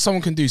what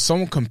someone can do,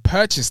 someone can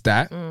purchase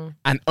that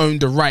and own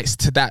the rights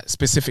to that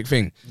specific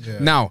thing. Yeah.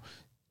 Now,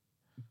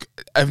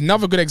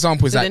 another good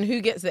example is So that then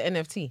who gets the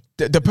NFT?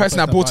 the person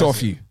that that bought it buys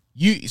off it.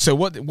 you. So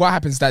what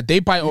happens is that they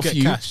buy it off get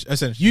you. cash,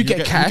 essentially. You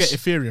get cash. You get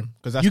Ethereum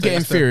because You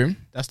get Ethereum.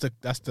 That's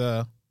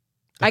the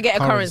I get a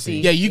currency.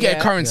 Yeah, you get a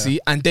Yeah. currency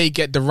and they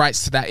get the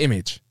rights to that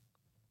image.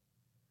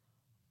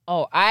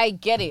 Oh, I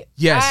get it.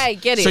 Yes. I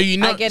get it. So you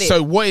know- I get it.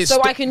 so what is So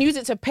st- I can use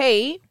it to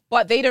pay,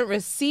 but they don't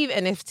receive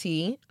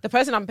NFT. The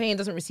person I'm paying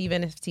doesn't receive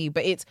NFT,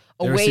 but it's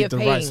a They way receive of the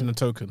paying. rights in the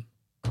token.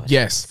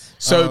 Yes.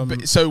 So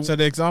So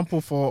the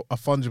example for a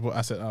fungible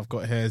asset I've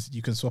got here is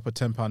you can swap a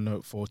 £10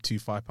 note for two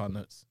 £5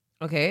 notes.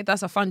 Okay,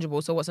 that's a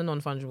fungible. So what's a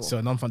non-fungible? So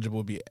a non-fungible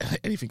would be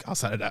anything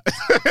outside of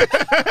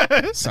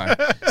that.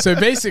 So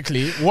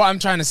basically, what I'm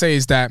trying to say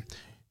is that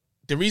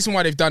the reason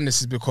why they've done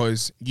this is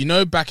because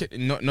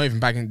not even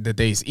back in the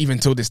days, even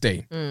till this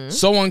day,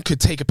 someone could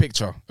take a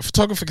picture. A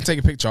photographer can take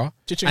a picture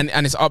Cha-ching.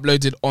 and it's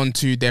uploaded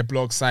onto their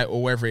blog site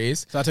or wherever it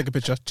is. So I take a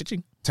picture.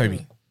 Cha-ching.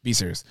 Toby, be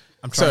serious.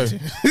 I'm trying So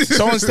to.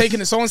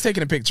 someone's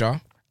taking a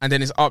picture and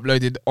then it's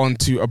uploaded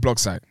onto a blog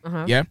site.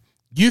 Yeah,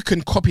 you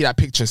can copy that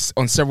picture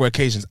on several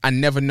occasions and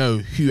never know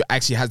who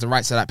actually has the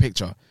rights to that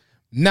picture.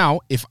 Now,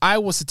 if I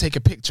was to take a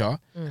picture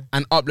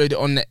and upload it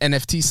on the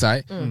NFT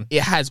site,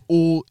 it has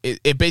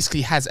it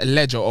basically has a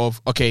ledger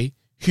of, okay,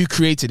 who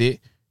created it,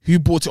 who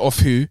bought it off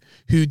who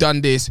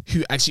done this,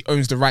 who actually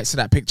owns the rights to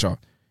that picture.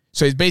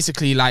 So it's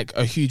basically like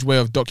a huge way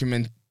of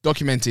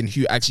documenting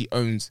who actually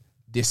owns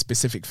this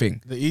specific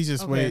thing. The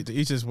easiest way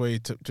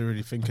to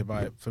really think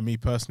about it for me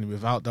personally,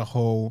 without the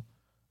whole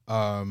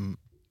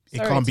it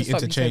Sorry can't to be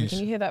stop you, Toby. interchanged. Can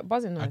you hear that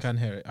buzzing noise? I can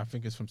hear it. I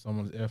think it's from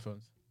someone's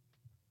earphones.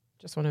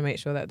 Just want to make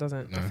sure that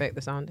doesn't affect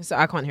the sound. So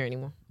I can't hear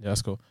anymore. Yeah,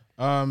 that's cool.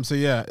 So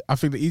yeah, I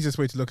think the easiest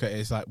way to look at it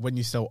is like when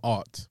you sell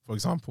art, for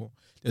example,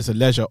 there's a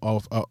ledger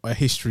of a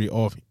history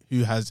of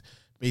who has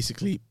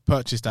basically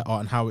purchased that art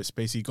and how it's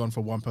basically gone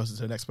from one person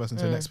to the next person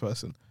to the next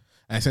person.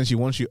 And essentially,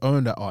 once you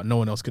own that art, no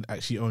one else can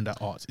actually own that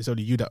art. It's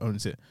only you that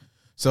owns it.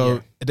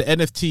 So the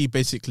NFT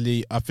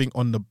basically, I think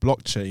on the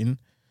blockchain,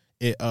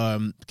 it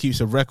keeps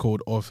a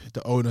record of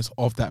the owners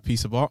of that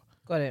piece of art.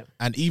 Got it.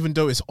 And even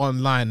though it's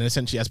online, and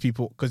essentially as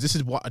people, because this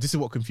is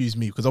what confused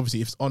me, because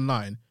obviously if it's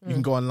online, you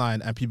can go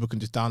online and people can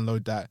just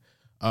download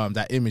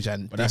that image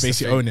and they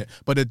basically own it.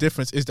 But the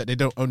difference is that they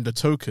don't own the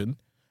token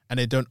and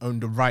they don't own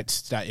the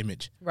rights to that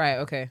image. Right.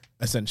 Okay.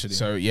 Essentially.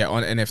 So yeah,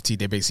 on NFT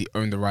they basically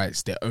own the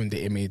rights, they own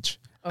the image,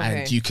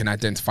 Okay. and you can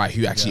identify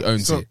who actually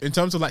owns so it. in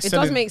terms of like It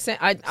selling, does make sense.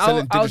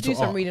 selling I'll do digital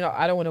some art. reading up.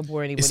 I don't want to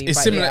bore anybody. It's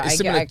but similar- yeah, it's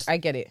similar I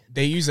get it.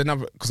 They use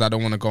another, because I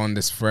don't want to go on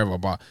this forever,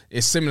 but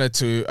it's similar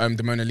to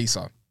the Mona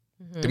Lisa.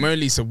 The Mona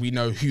Lisa, we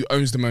know who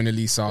owns the Mona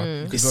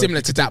Lisa. It's similar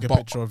you to can that, take a but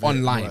picture of it and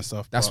all online. that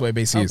stuff, That's but- what it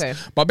basically Okay.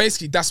 is. But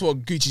basically, that's what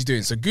Gucci's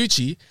doing. So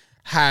Gucci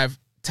have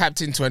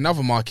tapped into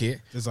another market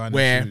Designing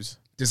where shoes.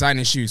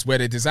 designing shoes, where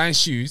they design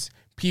shoes,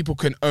 people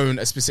can own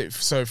a specific.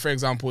 So, for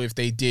example, if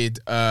they did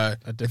a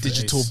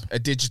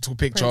digital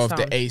picture of the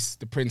Princetown. Ace,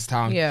 the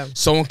Princetown, Yeah.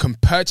 someone can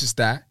purchase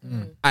that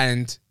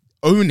and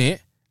own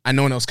it, and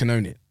no one else can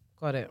own it.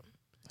 Got it.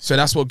 So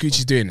that's what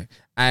Gucci's doing.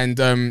 And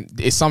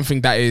it's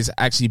something that is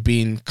actually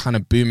been kind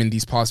of booming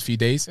these past few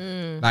days.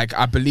 Like,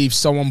 I believe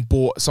someone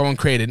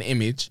created an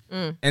image,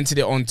 entered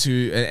it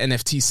onto an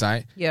NFT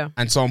site, Yeah.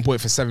 and someone bought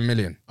it for 7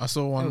 million. I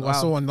saw one. Oh, wow. I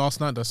saw one last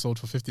night that sold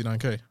for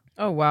 59K.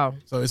 Oh wow.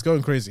 So it's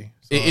going crazy.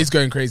 So It is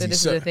going crazy. So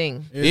this is the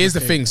thing. It is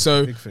the thing.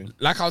 So, Big thing.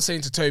 like I was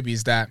saying to Toby,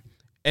 is that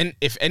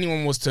if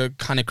anyone was to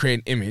kind of create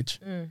an image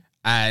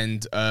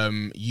and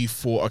you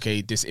thought,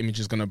 okay, this image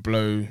is going to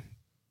blow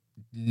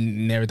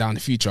nearer down the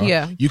future,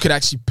 Yeah. you could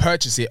actually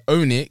purchase it,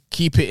 own it,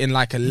 keep it in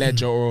like a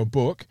ledger or a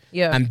book,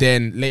 Yeah. and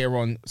then later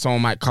on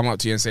someone might come up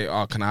to you and say,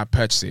 oh, can I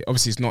purchase it?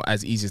 Obviously it's not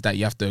as easy as that.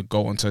 You have to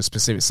go onto a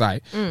specific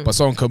site, but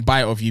someone can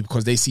buy it off you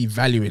because they see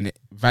value in it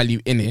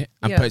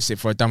and Yeah. purchase it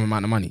for a dumb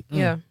amount of money.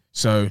 Yeah.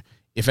 So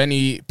if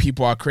any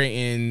people are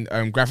creating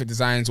graphic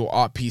designs or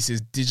art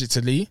pieces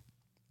digitally,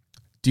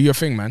 do your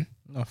thing, man.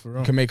 No, for You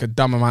real. can make a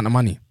dumb amount of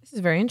money. This is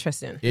very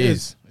interesting. It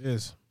is. It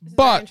is. This is very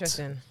But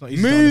interesting. It's not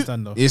easy to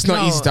understand though. it's not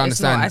No, easy to it's not.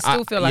 understand. I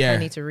still feel like yeah. I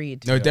need to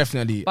read. No,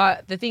 definitely.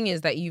 But the thing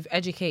is that you've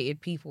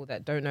educated people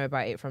that don't know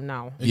about it from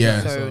now.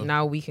 Yeah. So, So-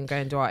 now we can go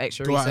and do our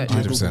extra Go out and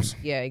research. do 100%.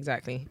 Yeah,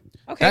 exactly.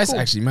 Okay, That's cool.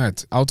 actually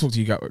mad. I'll talk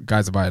to you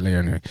guys about it later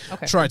anyway.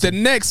 Okay. Try to. The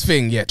next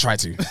thing, try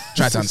to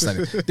understand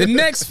it. The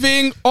next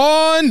thing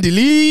on the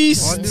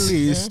list, On the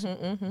list.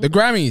 the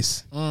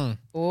Grammys.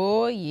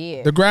 Oh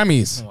yeah. The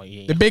Grammys. Oh,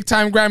 yeah. The big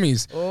time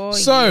Grammys. Oh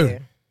So, yeah.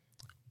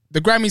 the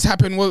Grammys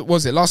happened, what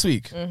was it, last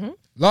week?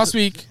 Last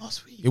week?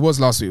 It was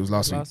last week. It was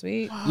last week. Last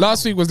week.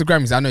 Last week was the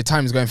Grammys. I know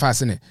time is going fast,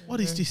 isn't it? What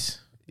is this?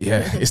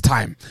 Yeah, it's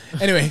time.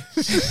 Anyway.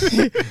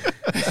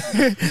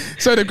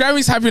 So the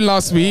Grammys happened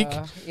last week.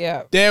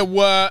 Yeah. There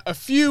were a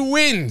few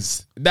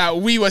wins that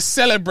we were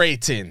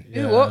celebrating.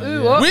 Ooh, what,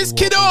 ooh, what.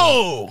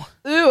 Wizkid-O!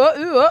 Ooh, what,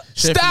 ooh, what.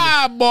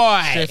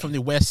 Starboy! Straight from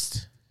the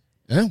west.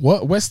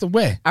 What? West of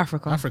where?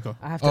 Africa. Africa.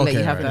 I have to let Okay,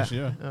 you have right. that.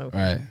 Yeah. Oh.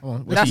 Right. Come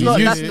on. That's You- not.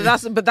 you-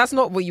 That's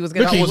not what you was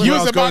gonna. Okay, that was you what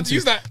was I about going to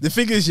use that. The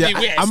thing is, yeah,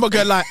 West. I'm not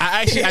gonna lie.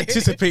 I actually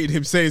anticipated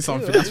him saying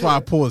something. That's why I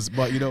paused.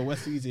 But you know,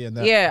 West Easy and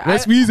that. Yeah,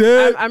 West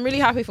Weezy. I'm really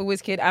happy for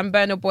Wizkid and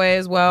Burna Boy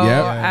as well.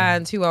 Yeah.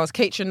 And who else?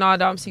 Kate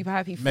Trinada. I'm super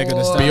happy for. Megan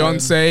Thee Stallion.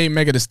 Beyonce,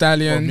 Mega the Or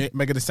Stallion.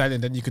 Megan Thee Stallion.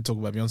 Then you could talk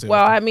about Beyonce.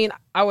 Well, I mean,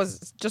 I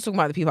was just talking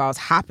about the people I was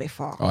happy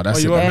for. Oh, oh,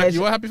 that's you it. were Edge.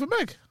 you were happy for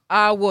Meg?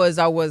 I was.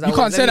 You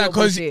can't say that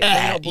because you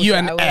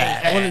and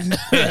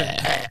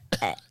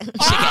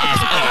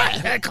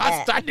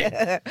can't stand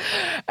it.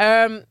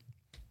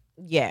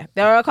 Yeah,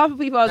 there are a couple of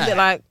people I was a bit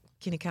like,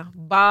 can you count?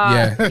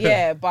 But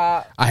yeah,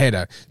 but I hear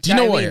that. Do you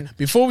Know know what what? I yeah? mean?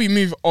 Before we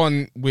move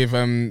on with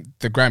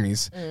the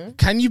Grammys,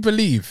 can you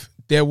believe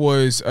there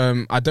was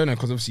I don't know,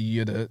 because obviously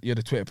you're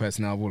the Twitter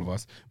person now of all of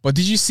us, but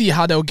did you see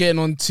how they were getting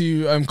on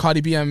to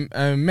Cardi B and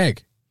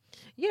Meg?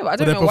 yeah, but I For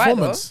don't their know why though.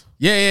 performance.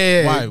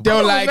 Yeah. Why? They were I thought it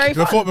was like,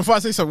 very fun. Before I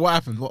say something, what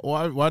happened?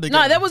 Why they?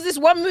 No, there was this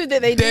one move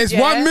that they did. there's yeah?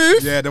 one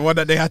move. Yeah, the one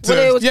that they had to.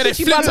 Where it was Yeah, they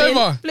Gucci flipped bumping,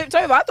 over. Flipped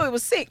over. I thought it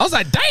was sick. I was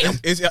like, damn.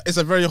 It's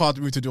a very hard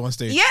move to do on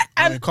stage. Yeah,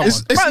 I and mean, come It's,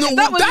 on. it's Bro, not, if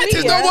that was that me,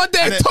 is yeah. not what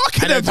they're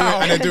talking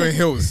about. And they're doing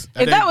hills.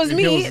 If that was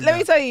me, let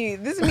me tell you,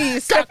 this is me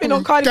stepping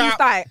on Cardi B's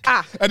thigh.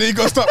 And then you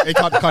got to stop. Hey,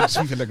 can't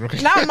sweep your leg,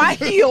 okay? Now my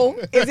heel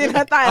is in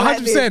her thigh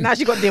like this. 100%. Now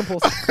she got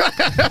dimples. Just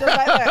like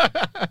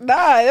that.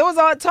 Nah, it was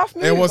a tough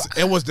move.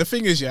 It was the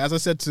thing is, yeah, as I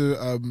said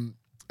to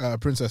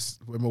Princess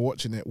when we were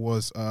watching it,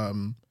 was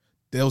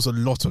there was a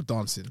lot of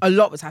dancing. A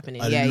lot was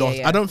happening. A Yeah, lot. yeah,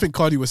 yeah. I don't think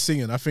Cardi was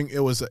singing. I think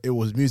it was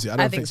music. I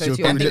don't I think so she was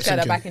too. I probably think she had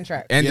a lip-syncing. backing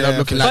track. Ended Yeah, up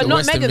looking but like the not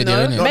Western Megan, video,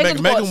 though. innit? No,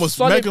 Megan's Megan got was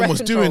solid Megan breath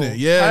was doing control. it.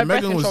 Yeah, Her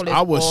breath Megan was. control is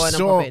I was on and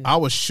shocked. popping. I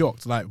was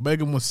shocked. Like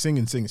Megan was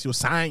singing. She was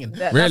singing.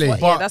 That's Really? what-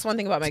 But- yeah, that's one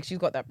thing about Meg. She's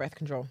got that breath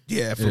control.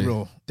 Yeah, for Really?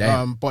 real.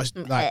 Damn. But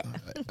like,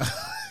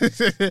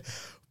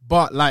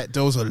 But like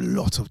there was a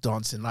lot of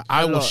dancing. Like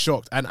I was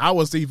shocked, and I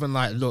was even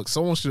like, look,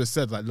 someone should have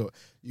said like, look,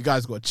 you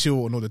guys got to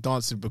chill on all the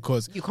dancing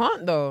because You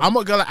can't though. I'm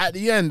not gonna at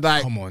the end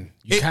like. Come on,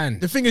 you can.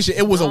 The thing is,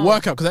 it was a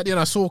workout because at the end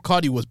I saw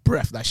Cardi was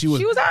breath, like she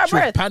was out of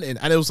breath. panting,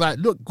 and it was like,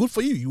 look, good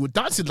for you. You were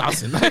dancing,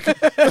 like No,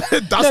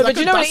 but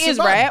you know what it is,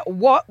 right?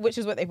 What, which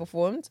is what they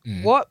performed.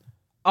 What,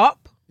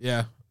 Up,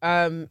 Yeah,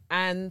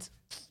 and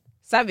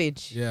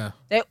Savage. yeah.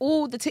 They're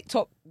all the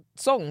TikTok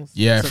songs.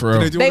 Yeah, So for do real.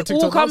 they do They all the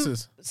TikTok all come.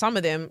 dances? Some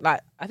of them,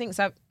 like I think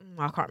I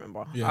can't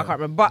remember. Yeah. I can't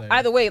remember. But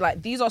either way,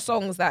 like these are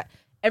songs that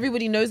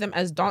everybody knows them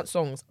as dance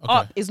songs. Okay.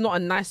 Up is not a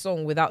nice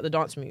song without the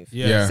dance move.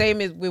 Yeah.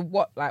 Same as with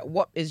what, like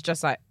what is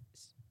just like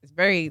it's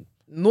very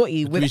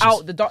naughty Capricious.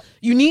 without the dance.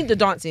 You need the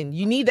dancing.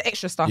 You need the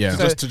extra stuff. Yeah.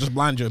 So Just to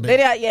blind you a they,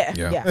 bit. yeah.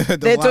 Yeah.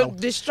 They Wow. don't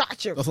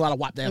distract you. That's a lot of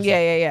whap dance.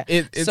 Yeah.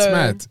 It's So-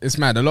 mad. It's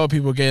mad. A lot of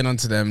people getting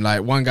onto them.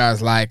 Like one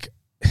guy's like,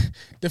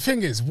 the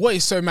thing is, what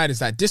is so mad is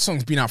that this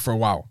song's been out for a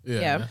while,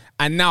 Yeah.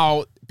 and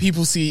now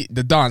people see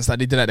the dance that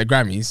they did at the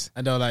Grammys,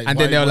 And they're like, and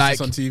why then they're was like,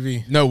 this on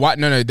TV. no, what?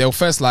 No. They'll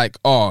first like,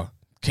 oh,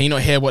 can you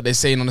not hear what they're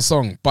saying on the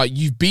song? But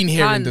you've been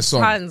hearing the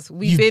song.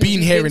 We've You've been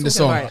been hearing the talking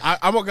song. about it.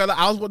 I'm not gonna lie,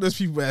 I was one of those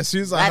people where as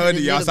soon as I That heard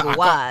is it, I was like,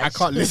 little I watch.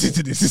 can't listen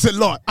to this. It's a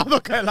lot. I'm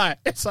not gonna lie,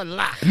 it's a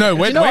lot. No,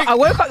 wait, You know what? I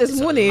woke up this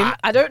a morning. lot.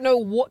 I don't know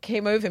what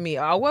came over me.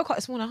 I woke up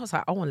this morning. I was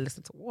like, I want to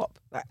listen to WAP.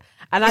 Like,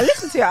 and I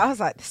listened to it. I was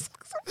like, this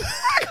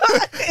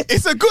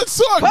It's a good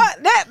song.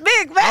 but that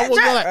big I fat was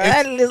track. like,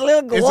 That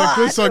little It's a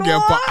good song, yeah,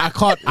 but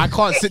what? I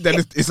can't sit there.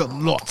 It's a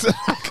lot.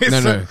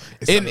 No.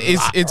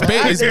 It's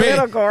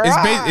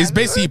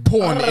basically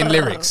porn in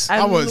lyrics.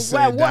 And I was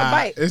saying what that.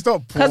 bite? It's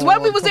not Because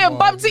when we was porn, doing come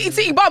bum on. titty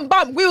titty bum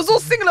bum, we was all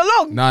singing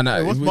along.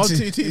 No. what's bum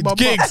titty titty bum bum?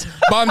 gigs.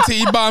 Bum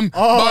titty bum.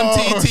 Oh, Bum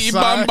titty titty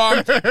bum bum.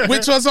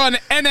 Which was on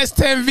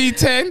NS10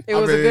 V10. It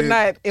was a good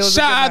night. It was a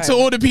Shout good out to night.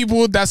 all the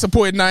people that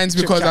supported Nines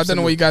because I don't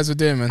know what you guys were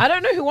doing, man. I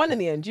don't know who won in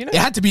the end. Do you know? It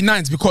had to be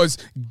Nines because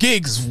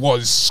Gigs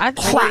was I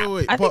crap.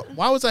 Wait, I but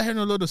why was I hearing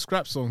a load of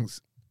scrap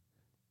songs?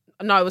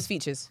 No, it was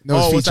features. No, it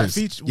was Oh, was that features.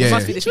 feature- Yeah, was yeah. that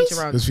Must be the Features? feature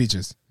It round. was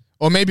features.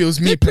 Or maybe it was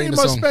me They playing the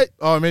pretty much song.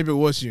 oh, maybe it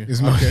was you.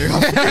 It's my- okay.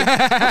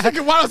 I'm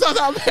thinking, why was that?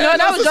 No,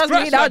 that was just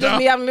me. That was just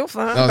me having a little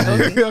fun. That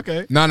was me.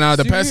 Okay. No,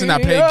 the person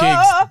that played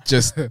Gigs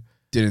just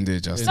didn't do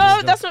it justice.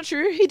 No, that's not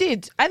true. He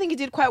did. I think he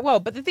did quite well.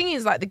 But the thing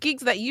is, like, the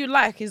gigs that you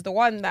like is the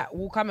one that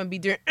will come and be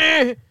doing.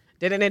 I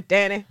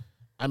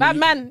mean, Bad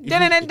man, if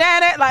like No,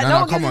 no no,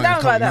 one come gets on, down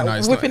come like on. that. No,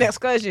 it's Whipping not.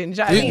 excursion. Do you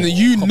know what I mean?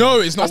 You know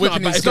it's not That's not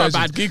whipping a bad- it's not a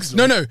excursions. bad gigs,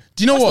 No, though.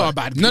 do you know That's what? not a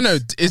bad No,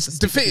 gigs. it's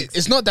the thing.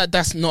 It's not that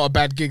that's not a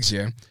bad gigs,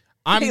 yeah.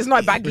 It's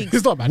not a bad gig.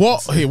 It's not bad.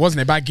 What it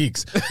wasn't a bad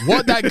gigs.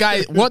 What that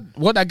guy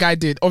what that guy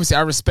did, obviously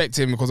I respect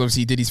him because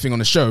obviously he did his thing on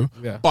the show.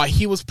 Yeah. But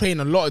he was playing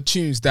a lot of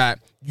tunes that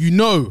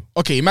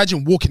okay,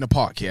 imagine Walk in the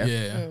Park, yeah?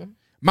 Yeah.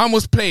 Man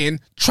was playing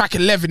track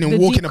 11 in The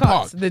Walk in deep the cuts,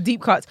 Park. the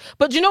deep cuts.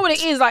 But do you know what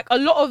it is? Like a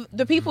lot of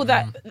the people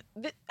that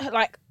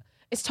like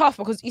it's tough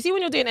because you see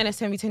when you're doing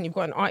NS10V10, you've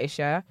got an artist,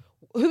 yeah.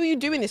 Who are you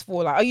doing this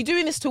for? Like, are you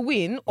doing this to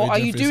win, or Are are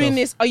you you doing it for doing yourself?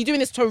 this? Are you doing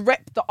this to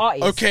rep the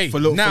artist? Okay, For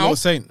Little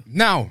Saint.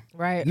 now,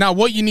 Right. Now,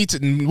 what you need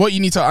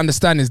to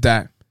understand is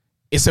that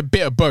it's a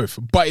bit of both,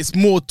 but it's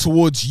more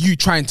towards you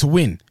trying to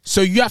win.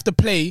 So you have to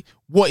play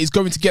what is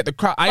going to get the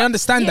crowd. I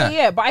understand Yeah, that.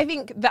 yeah, but I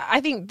think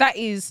that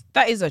is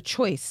a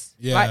choice.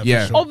 Yeah, Like, for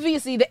Yeah. sure.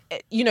 obviously,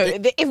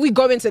 if we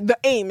go into the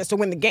aim is to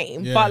win the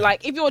game, Yeah. but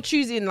like if you're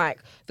choosing like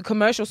the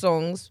commercial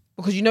songs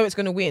because you know it's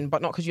going to win,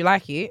 but not because you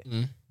like it,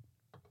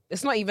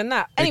 it's not even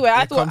that. Anyway,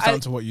 I it thought, comes down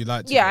to what you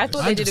like. yeah, I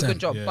thought they did a 100%, good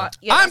job, yeah. but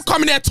yeah, I'm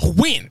coming there to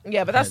win.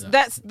 yeah, but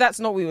that's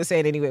not what we were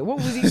saying anyway. What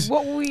was he?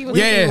 What were we? Yeah, talking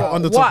yeah. about?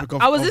 On the What? topic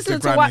of- I was of listening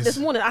the to what Grammys. this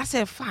morning. I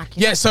said, "Fuck."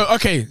 Yeah, so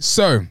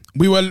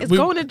we were It's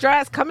going to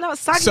dry. It's coming out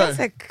saggy. So- I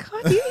said,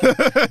 "Cuddy."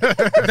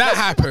 that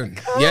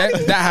happened. Yeah,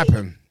 that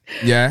happened.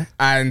 Yeah,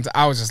 and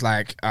I was just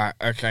like,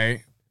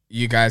 okay,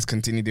 you guys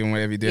continue doing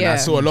whatever you're doing. Yeah. I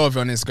saw a lot of it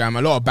on Instagram,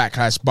 a lot of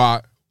backlash,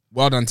 but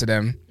well done to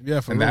them. Yeah,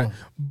 for and real. that.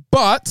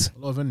 But A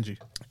lot of energy.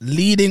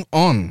 leading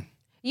on,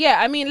 Yeah,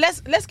 I mean,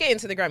 let's get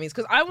into the Grammys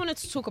because I wanted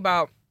to talk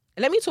about.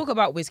 Let me talk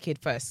about Wizkid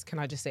first. Can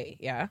I just say,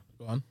 yeah?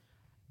 Go on.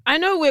 I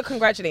know we're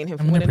congratulating him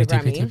for winning the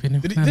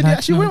Grammy Did he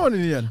actually win one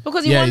in the end?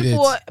 because he Yeah, won he did.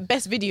 for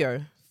best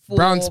video for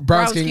Brown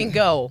Brown Skin- Skin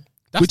Girl.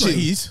 That's Which not is-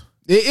 his.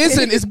 it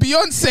isn't. It's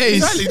Beyonce's.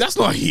 Exactly, that's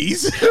not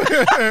his.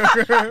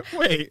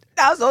 Wait,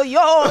 That's all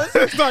yours.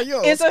 it's not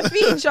yours. It's a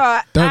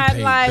feature. Don't and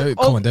pay. like, Don't,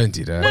 come on, don't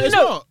do that. No, no, It's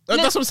no. not.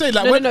 That's what I'm saying.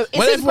 Like, No, when, no, it's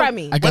when his everyone-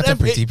 Grammy. I got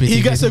whenever that pretty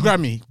he gets a video.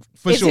 Grammy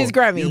for It's sure. his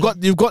Grammy. You've got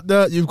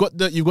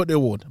the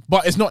award,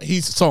 but it's not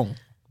his song.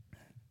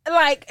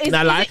 Like, is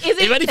Nah, it,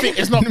 if anything,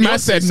 it's not. Man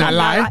Beyonce's said, nah, song.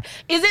 lie. like,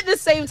 is it the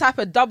same type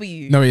of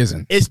W? No, he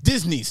isn't. It's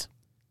Disney's.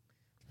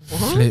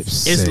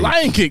 Flips. It's sake.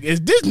 Lion King. It's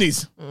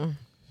Disney's. Do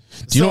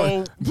you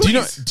know?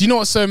 Do you know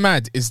what's so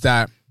mad is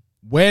that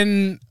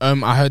when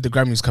I heard the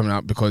Grammys coming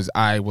out because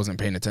I wasn't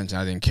paying attention,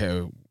 I didn't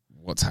care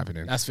what's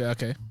happening. That's fair.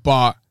 Okay.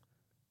 But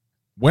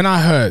when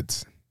I heard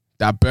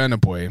that Burna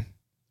Boy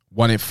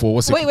won it for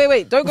what's it?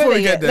 Wait. Don't go Before there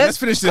we yet. get there, let's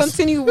finish this.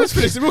 Continue. Let's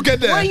finish it. We'll get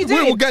there. What are you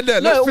doing? We'll get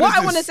there. No, Let's what finish I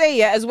want to this. say,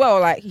 yeah, as well,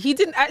 like, he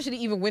didn't actually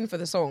even win for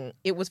the song.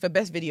 It was for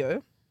best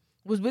video.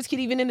 Was Wizkid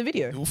even in the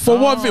video? For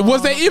what?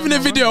 Was there even a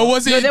video? Or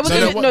was it? there was a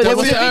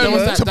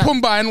video. To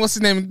Pumbaa and what's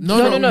his name?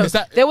 No. Is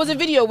that- There was a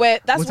video where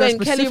that's Was there a when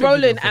Kelly specific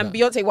Rowland video for and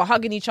Beyonce were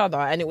hugging each other,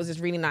 and it was this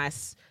really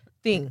nice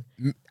thing.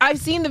 I've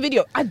seen the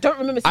video. I don't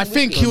remember seeing I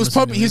think Wizkid. he was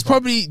probably. He's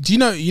probably. Do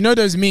you know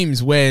those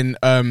memes when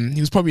he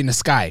was probably in the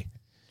sky,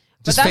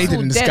 just that's faded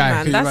all in the dead, sky. man.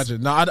 Can you That's-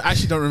 imagine? No, I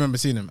actually don't remember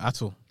seeing him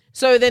at all.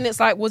 So then it's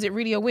like, was it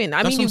really a win?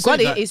 I That's mean, what you I'm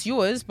got saying, it. It's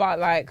yours, but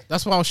like,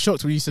 That's why I was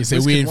shocked when you said It's a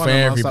Wizkid win won, for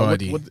and I was like,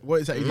 everybody. what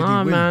is that? He did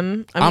nah, win?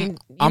 man. I mean,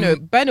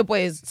 Burna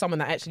Boy is someone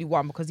that actually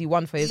won because he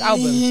won for his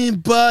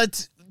album.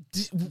 But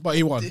But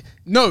he won.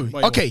 no,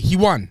 Wait, okay, he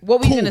won. What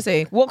were you Cool. gonna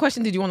say? What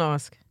question did you want to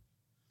ask?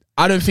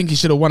 I don't think he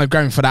should have won a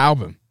Grammy for the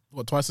album.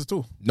 What, twice as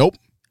tall? Nope.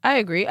 I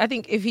agree. I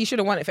think if he should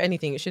have won it for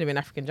anything, it should have been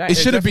African Giant. It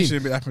should have Definitely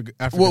been. African.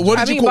 What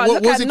I did you mean, call? but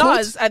What look was at it called?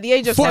 Nas at the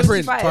age of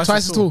Footprint. 75. Twice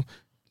as tall.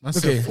 That's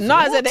Okay. it.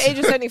 Nas at the age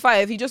of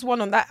 75, he just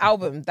won on that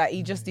album that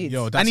he just did.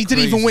 Yo, that's And he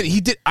didn't even crazy. win.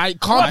 He did. I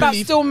What can't about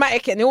believe.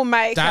 Stillmatic and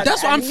Illmatic?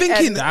 That's what I'm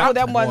thinking. And all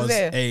them ones was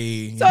there.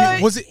 a So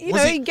Was it- you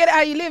was know, it- you get it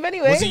how you live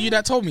anyway. Was it you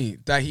that told me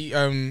that he?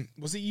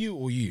 Was it you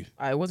or you?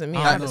 It wasn't me.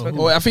 I I haven't know. spoken.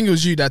 Or I think it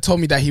was you that told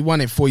me that he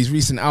won it for his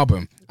recent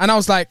album, and I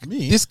was like,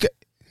 Me? This guy,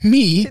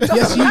 me?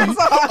 Yes, you.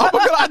 Oh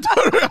my god,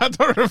 I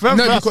don't remember.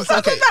 No, because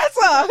okay.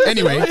 That's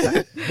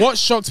Anyway, what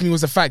shocked me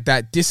was the fact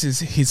that this is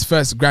his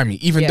first Grammy,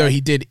 even Yeah. though he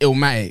did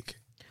Illmatic.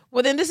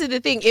 Well, then this is the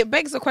thing. It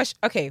begs the question.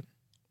 Okay,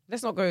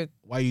 let's not go.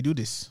 Why you do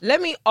this?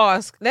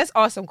 Let's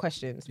ask some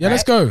questions. Yeah,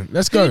 let's right? go.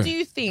 Let's go. Who do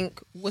you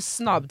think was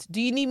snubbed?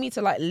 Do you need me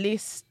to like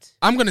list?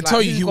 I'm gonna like,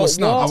 tell you who who got was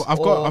snubbed.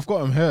 what? I've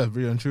got him here,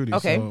 really and truly.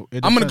 Okay. So it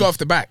I'm gonna go depends. off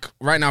the back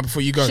right now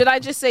before you go. Should I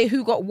just say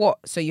who got what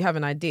so you have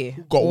an idea?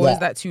 got or what? is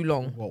that too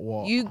long?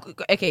 What?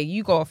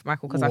 You go off,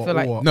 Michael, because I What, feel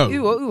like what? No.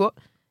 Who what?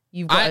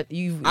 You've got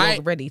you're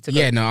ready to go.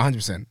 Yeah, no,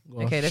 100%.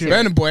 Okay, let's Shoot. hear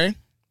it. Burna Boy,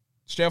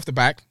 straight off the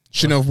back,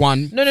 shouldn't have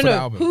won. No. for the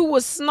album. Who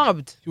was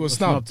snubbed? He was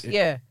snubbed.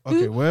 Yeah.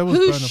 Okay, where was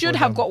who Burna should Boy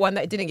have then? got one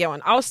that didn't get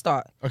one? I'll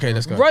start. Okay,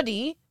 let's go.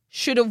 Roddy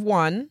should have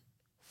won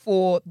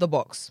for The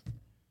Box.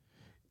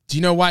 Do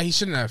you know why he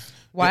shouldn't have?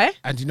 Why?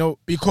 And you know,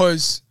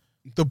 Because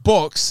the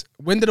box.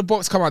 When did the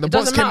box come out? The It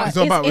box doesn't came matter. out. It's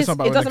not about- it's not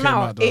about It when it doesn't came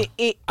matter. out,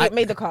 though. It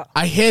made the cut.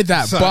 I hear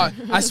that, So- but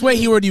I swear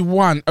he already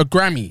won a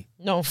Grammy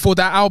No, for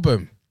that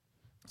album.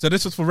 so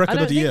this was for I record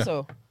don't of the think year.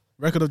 so.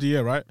 Record of the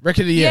year, right?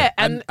 Record of the Yeah, year.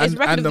 and And- it's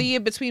record and of the- the year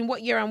between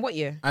what year and what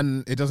year?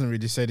 And it doesn't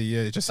really say the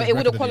year. It just says But it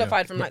would have record of the year.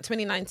 qualified from like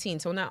 2019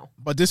 till now.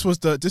 But this was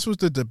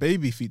the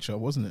baby feature,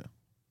 wasn't it?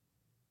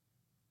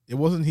 It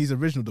wasn't his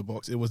original The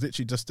Box. It was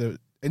literally just the.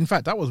 In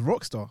fact, that was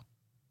Rockstar.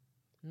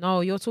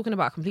 No, you're talking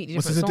about a completely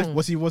different song.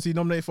 Was he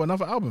nominated for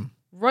another album?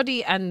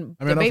 Roddy and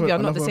I mean, the baby are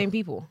not the another- same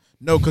people.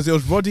 No, because it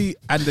was Roddy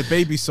and the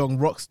baby song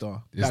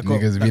Rockstar. This that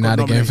nigga's that been out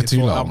of the game for nominated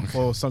too long. album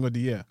for Song of the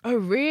Year. Oh,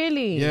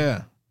 really?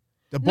 Yeah.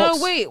 The Box.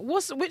 No, wait.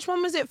 Which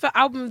one was it for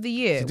album of the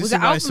year? See, this Was is it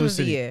why album it's so of the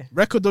silly. year?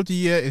 Record of the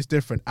Year is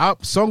different.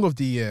 Song of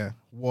the Year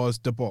was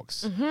The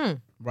Box. Hmm.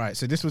 Right.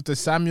 So this was the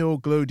Samuel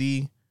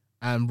Glody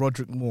and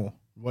Roderick Moore,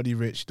 Roddy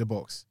Rich, The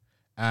Box.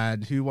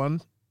 And who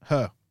won?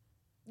 Her.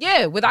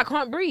 Yeah, with I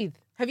Can't Breathe.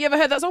 Have you ever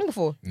heard that song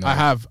before? No. I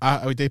have.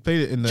 They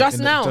played it in the Just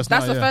in now. Just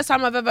That's now, the yeah. first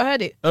time I've ever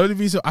heard it. Only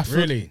reason I feel,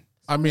 Really?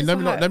 I mean, It's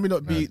let me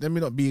not be. Let's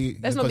not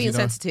because, be you know,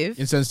 insensitive.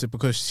 insensitive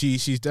because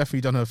she's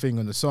definitely done her thing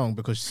on the song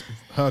because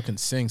her can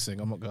sing.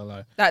 I'm not gonna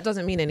lie. That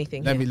doesn't mean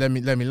anything. Let here.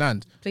 me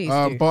land. Please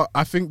do. But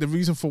I think the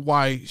reason for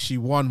why she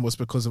won was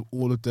because of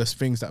all of the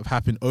things that have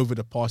happened over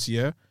the past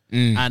year,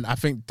 and I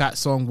think that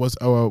song was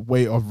a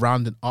way of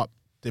rounding up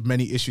the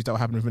many issues that were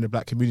happening within the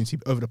black community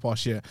over the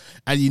past year.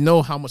 And you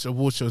know how much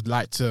award shows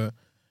like to,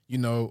 you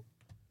know,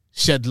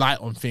 shed light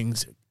on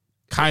things.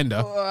 Kinda.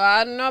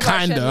 I don't know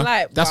about shedding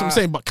light. That's what I'm but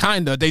saying. But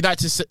kinda, they like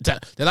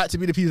to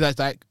be the people that's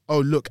like, oh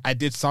look, I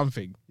did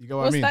something. You know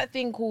what What's I mean? that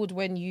thing called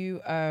when you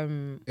It's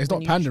when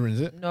not you- pandering,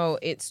 is it? No,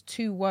 it's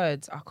 2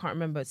 words. I can't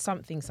remember.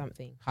 Something.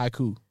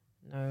 Haiku.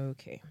 No,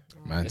 okay.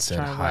 Man Just said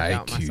trying to work it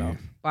out haiku. myself.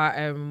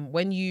 But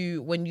when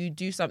you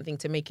do something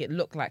to make it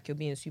look like you're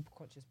being super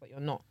conscious, but you're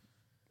not.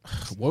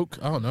 Woke.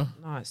 I don't know.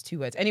 No, it's 2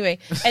 words. Anyway.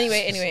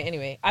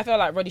 I feel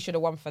like Roddy should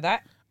have won for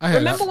that. I hear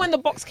Remember that. when The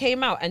Box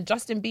came out and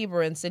Justin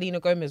Bieber and Selena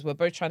Gomez were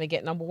both trying to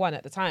get #1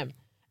 at the time?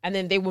 And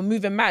then they were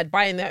moving mad,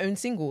 buying their own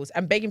singles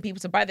and begging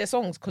people to buy their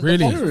songs because Really?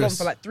 The Box was on Serious?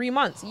 for like 3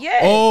 months. Yeah.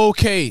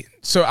 Okay,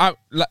 so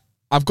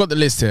I've got the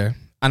list here,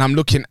 and I'm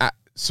looking at.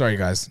 Sorry,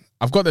 guys,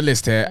 I've got the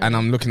list here, and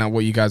I'm looking at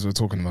what you guys were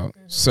talking about.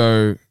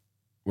 So,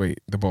 wait,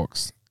 The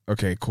Box.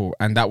 Okay, cool.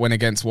 And that went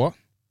against what?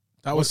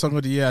 That was Song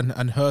of the Year,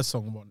 and her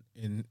song won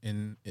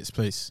in its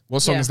place.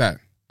 What song Yeah. is that?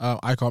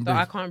 I Can't The Breathe.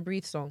 I Can't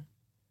Breathe song.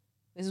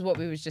 This is what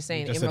we was just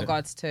saying just in said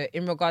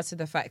it. regards to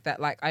the fact that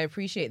like I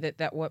appreciate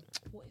that what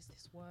is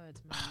this word,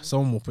 man?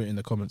 Someone will put it in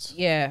the comments.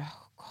 Yeah.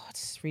 Oh, God,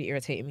 this is really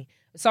irritating me.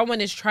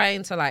 Someone is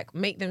trying to like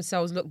make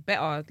themselves look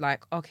better.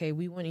 Like, okay,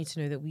 we want you to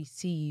know that we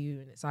see you.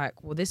 And it's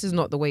like, well, this is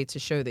not the way to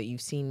show that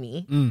you've seen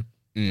me.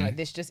 Like,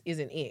 this just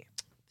isn't it.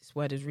 This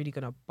word is really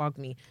going to bug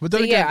me. But But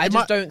then yeah, again, I it just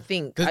might-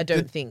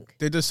 don't think.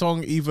 Did the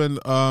song even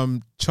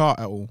chart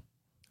at all?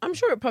 I'm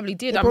sure it probably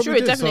did. It I'm sure probably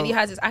it did, definitely so-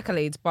 has its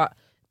accolades, but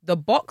The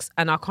Box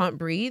and I Can't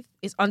Breathe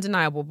is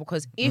undeniable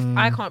because if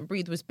I Can't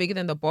Breathe was bigger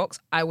than The Box,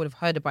 I would have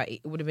heard about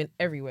it. It would have been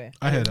everywhere.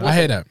 I hear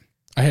that.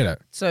 I hear that.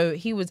 So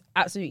he was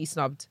absolutely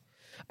snubbed.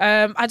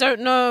 I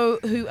don't know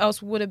who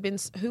else would have been.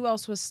 Who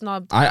else was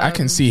snubbed? I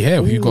can see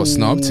here who got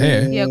snubbed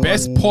here. Yeah,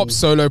 Best pop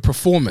solo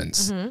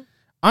performance.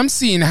 I'm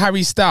seeing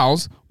Harry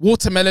Styles,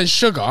 Watermelon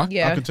Sugar.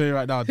 Yeah, I can tell you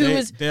right now, Who they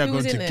was- are who going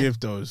was to in give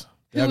those.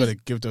 They are going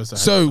to give those. To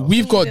So Harry Styles.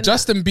 we've Who's got in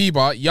Justin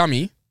Bieber,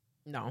 Yummy.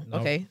 no.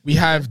 Okay. We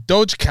have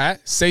Doja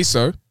Cat, Say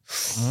So.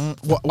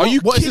 Are you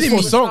what is kidding this for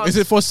me? song? Is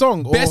it for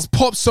song or Best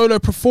pop solo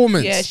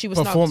performance. Yeah, she was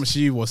performance?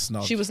 snubbed. She was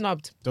snubbed. She was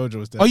snubbed. Doja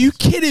was Are you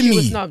kidding She me?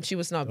 was snubbed. She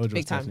was snubbed. Doja was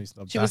Big time. definitely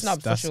snubbed. She was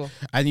snubbed for sure.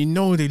 And you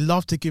know they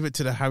love to give it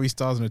to the Harry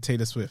Styles and the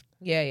Taylor Swift.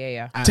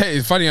 Yeah.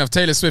 It's funny enough,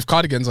 Taylor Swift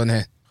cardigans on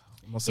here.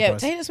 I'm not Yeah,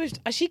 surprised. Taylor Swift,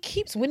 she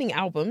keeps winning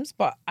albums,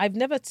 but I've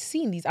never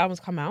seen these albums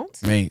come out.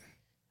 Mate,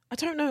 I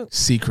don't know.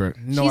 secret.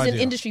 No She's idea. an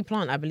industry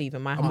plant, I believe,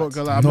 in my I'm heart. not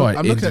gonna lie. Not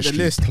I'm looking at the industry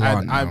list, plant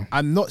and now.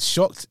 I'm not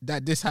shocked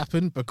that this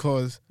happened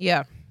because,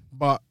 Yeah,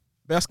 but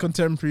best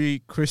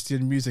contemporary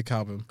Christian music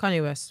album,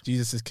 Kanye West.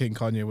 Jesus is King,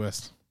 Kanye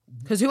West.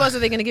 Because who else are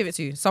they going to give it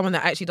to? Someone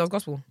that actually does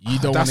gospel. You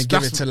don't want to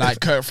give it to like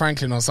Kurt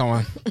Franklin or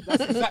someone.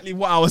 That's exactly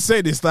what I was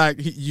saying. It's like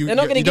They're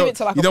not gonna you give don't- it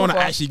to, like, you a don't want to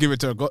proper- actually give it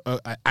to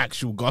an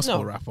actual gospel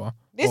No. rapper.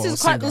 This or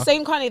is quite the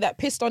singer. same Kanye that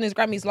pissed on his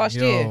Grammys last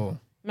Yo. year.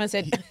 Man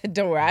said,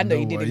 don't worry, I know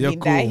you Don't worry, didn't you're mean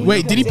cool. that.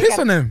 Wait, did he piss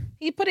on him?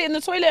 He put it in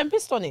the toilet and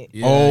pissed on it.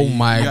 Yeah, Oh you-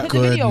 my you Put the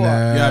video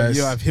up. goodness.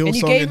 You have And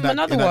you Hillsong gave in him that,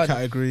 another in that one.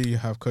 category. You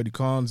have Cody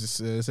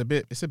Carnes. It's a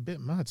bit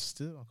mad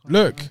still. I can't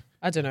Look, lie.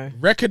 I don't know.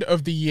 record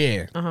of the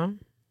year. Uh-huh.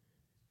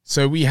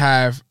 So we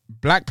have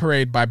Black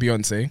Parade by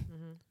Beyonce,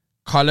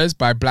 Colors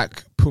by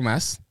Black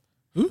Pumas.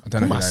 Who? I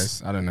don't know who that Pumas?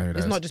 is. I don't know who that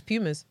It's is. not just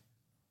Pumas.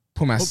 Hope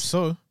Pumas.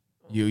 so.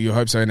 You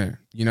hope so, innit?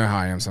 You know how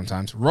I am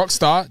sometimes.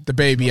 Rockstar, The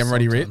Baby, and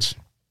Roddy sometimes.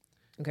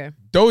 Okay. Rich.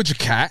 Doja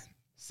Cat,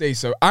 Say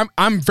So.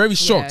 I'm very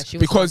shocked she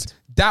was because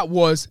that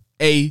was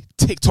a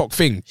TikTok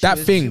thing. That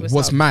was- thing she was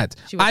was snubbed. mad.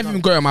 She was I've even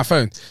snubbed. got it on my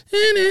phone.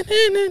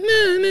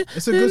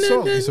 It's a good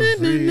song. It's a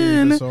really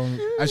good song,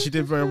 and she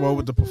did very well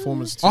with the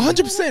performance. Too.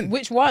 100%.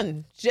 Which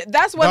one?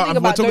 That's one No, thing we're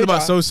about talking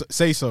Doja. about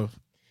Say So.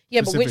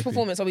 Yeah, but which specifically.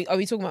 performance are we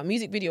talking about?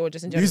 Music video or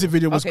just in general? Music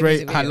video was Okay, great.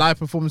 music Her video. live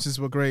performances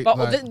were great. But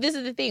like- this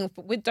is the thing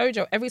with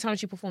Doja. Every time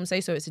she performs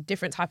Say So, it's a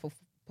different type of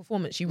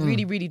performance. She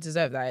really, really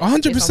deserved that. It's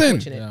 100%.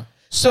 unfortunate. yeah.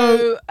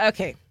 So,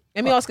 Okay,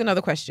 let me ask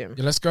another question.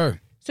 yeah, let's go.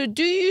 So,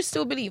 do you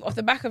still believe, off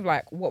the back of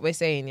like what we're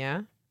saying,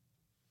 yeah?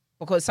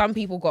 Because some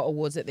people got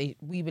awards that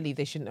we believe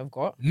they shouldn't have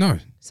got. No.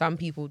 Some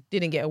people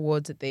didn't get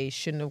awards that they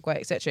shouldn't have got,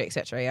 etc.,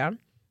 etc. Yeah.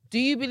 Do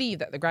you believe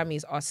that the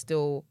Grammys are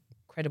still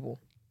credible?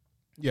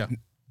 Yeah.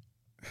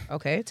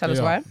 Okay, tell They us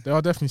are. why. They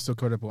are definitely still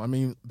credible. I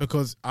mean,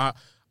 because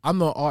I'm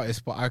not an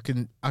artist, but I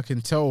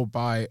can tell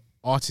by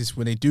artists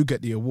when they do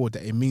get the award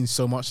that it means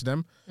so much to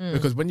them.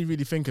 Because when you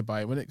really think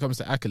about it, when it comes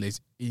to accolades,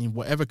 in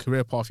whatever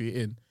career path you're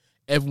in,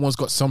 everyone's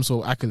got some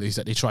sort of accolades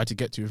that they try to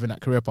get to within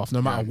that career path,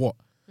 no matter what.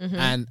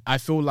 And I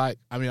feel like,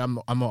 I mean, I'm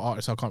not an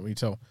artist, so I can't really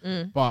tell.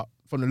 But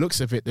from the looks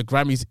of it, the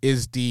Grammys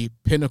is the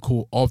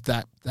pinnacle of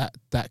that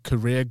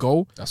career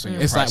goal. That's when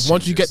your It's like price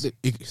once you get changes.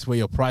 it's where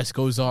your price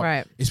goes up.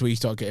 Right. It's where you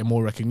start getting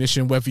more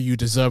recognition, whether you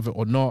deserve it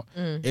or not.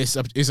 It's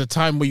a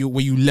time where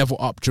you level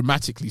up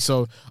dramatically.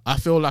 So I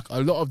feel like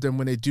a lot of them,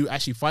 when they do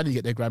actually finally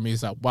get their Grammy,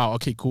 is like, wow,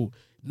 okay, cool.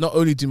 Not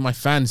only do my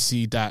fans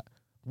see that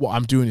what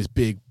I'm doing is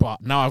big,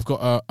 but now I've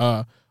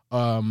got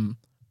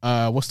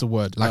what's the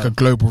word? Like a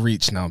global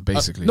reach now,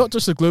 basically. Not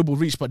just a global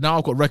reach, but now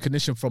I've got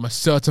recognition from a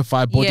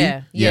certified body.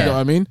 Yeah, You yeah. know what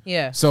I mean?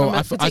 Yeah. So From a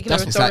I particular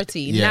that's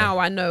authority. yeah. Now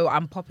I know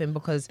I'm popping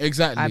because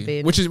exactly, I've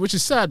been- which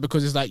is sad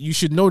because it's like you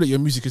should know that your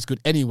music is good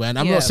anyway. And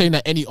I'm Yeah. not saying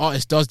that any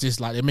artist does this,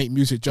 like they make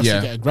music just Yeah.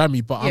 to get a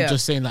Grammy, but Yeah. I'm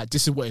just saying like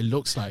this is what it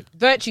looks like.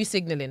 virtue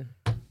signaling.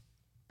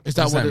 Is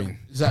that What does what that it, mean?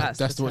 is that That's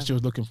that's the what term. she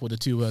was looking for? The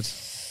two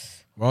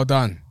words. Well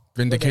done.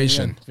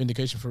 Vindication. Yeah,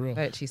 vindication for real.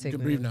 Virtue You can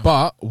signaling. breathe now.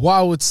 But what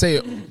I would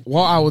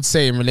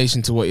say in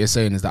relation to what you're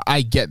saying is that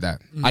I get that.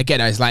 I get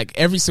that. It's like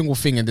every single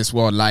thing in this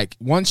world, like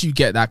once you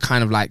get that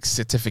kind of like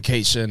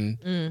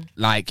certification,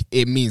 like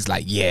it means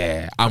like,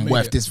 yeah, I'm mean,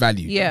 worth yeah. this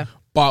value. Yeah.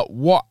 But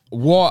what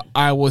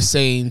I was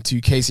saying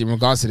to Casey in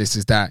regards to this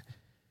is that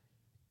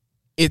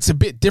it's a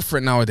bit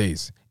different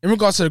nowadays. In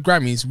regards to the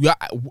Grammys,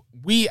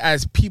 we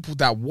as people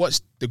that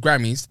watch the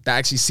Grammys that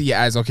actually see it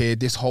as, okay,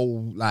 this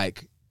whole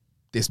like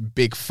this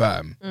big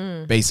firm,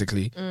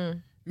 basically.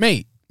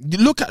 Mate, you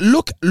look at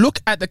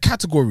the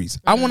categories.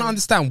 I want to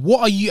understand, what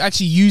are you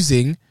actually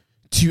using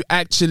to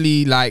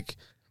actually like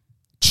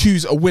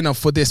choose a winner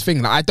for this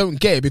thing? Like, I don't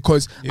get it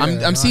because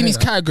I'm seeing these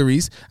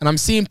categories and I'm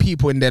seeing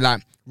people and they're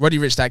like Roddy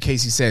Rich, that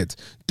Casey said,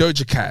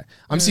 Doja Cat.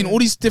 I'm seeing all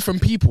these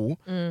different people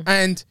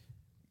and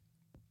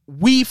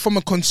we, from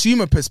a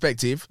consumer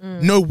perspective,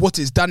 know what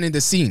is done in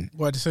the scene.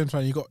 Well, at the same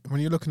time, you got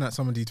when you're looking at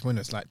some of these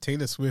winners like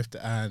Taylor Swift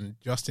and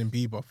Justin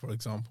Bieber, for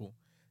example,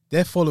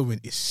 their following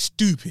is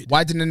stupid.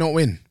 Why didn't they not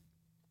win?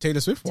 Taylor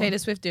Swift won. Taylor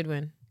Swift did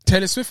win.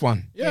 Taylor Swift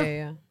won. Yeah,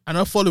 yeah. And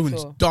her following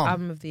is Sure. dumb.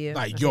 Album of the year.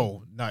 Like, I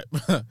yo, like,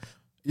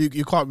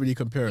 You can't really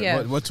compare it.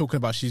 Yeah. We're talking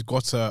about she's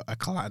got a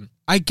clan.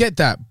 I get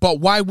that, but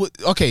why would?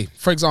 Okay,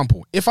 for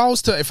example, if I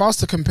was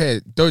to compare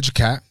Doja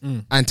Cat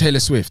and Taylor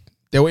Swift,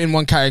 they were in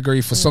one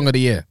category for Song of the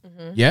Year.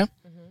 Yeah,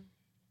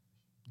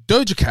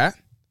 Doja Cat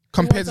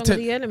compared to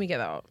Let me get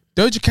that out.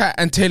 Doja Cat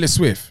and Taylor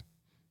Swift,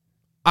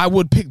 I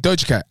would pick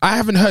Doja Cat. I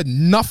haven't heard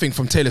nothing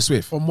from Taylor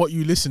Swift. From what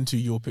you listen to,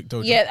 you'll pick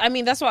Doja. Yeah, I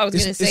mean that's what I was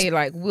It's- going to say.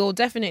 Like, we'll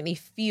definitely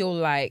feel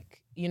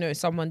like, you know,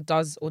 someone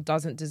does or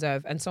doesn't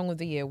deserve. And Song of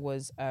the Year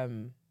was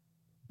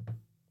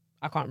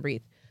I Can't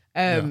Breathe.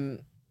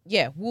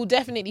 Yeah, we'll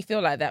definitely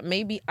feel like that.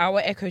 Maybe our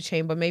echo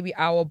chamber, maybe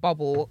our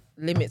bubble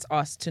limits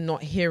us to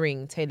not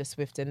hearing Taylor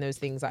Swift and those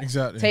things. Like,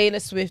 Exactly. Taylor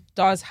Swift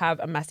does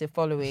have a massive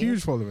following.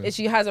 Huge following.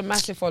 She has a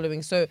massive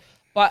following. So,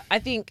 but I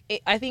think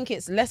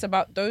it's less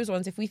about those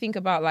ones. If we think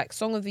about like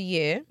Song of the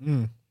Year,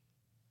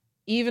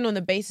 even on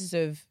the basis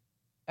of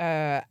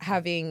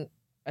having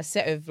a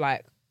set of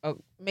like,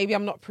 maybe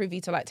I'm not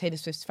privy to like Taylor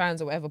Swift's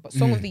fans or whatever, but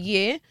Song of the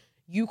Year,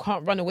 you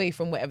can't run away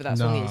from whatever that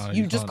song Nah, is.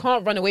 You just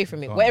can't run away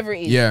from it, whatever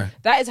it is. Yeah.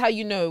 That is how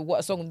you know what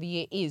a Song of the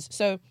Year is.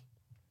 So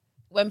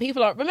when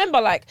people are,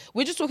 remember, like,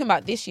 we're just talking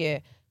about this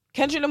year.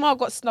 Kendrick Lamar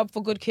got snubbed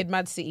for Good Kid,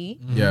 Mad City.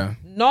 Yeah,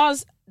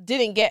 Nas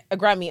didn't get a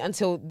Grammy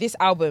until this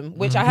album,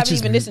 which I haven't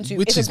even listened to.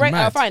 which It's a is great,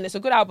 mad. fine, it's a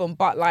good album,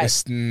 but like,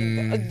 It's,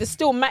 the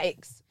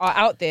Stillmatics are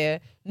out there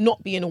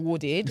not being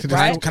awarded, Can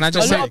I- right? can I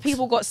just a say- lot of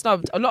people got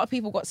snubbed. A lot of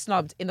people got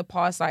snubbed in the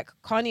past. Like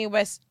Kanye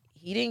West,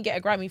 he didn't get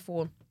a Grammy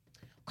for.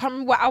 Can't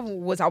remember what album it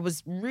was. I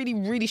was really,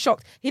 really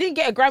shocked. He didn't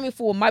get a Grammy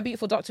for My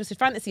Beautiful Dark Twisted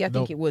Fantasy. I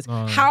think it was.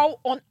 How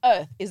on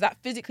earth is that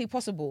physically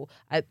possible?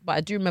 But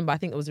I do remember. I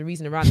think there was a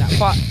reason around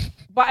that.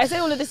 But I say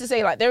all of this to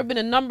say, like, there have been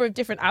a number of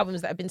different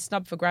albums that have been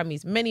snubbed for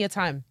Grammys many a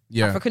time.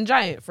 Yeah. African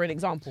Giant, for an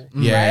example.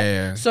 Yeah, right?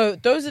 yeah. So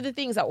those are the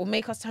things that will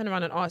make us turn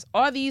around and ask: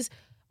 Are these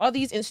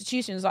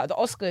institutions like the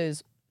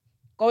Oscars,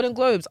 Golden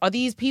Globes? Are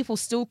these people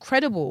still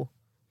credible?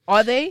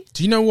 Are they?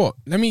 Do you know what?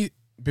 Let me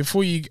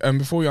before you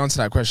answer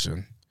that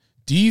question.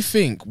 Do you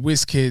think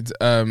Wizkid's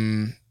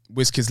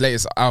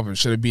latest album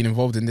should have been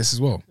involved in this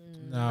as well?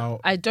 Now,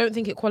 I don't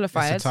think it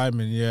qualifies. it's the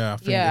timing, I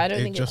think I don't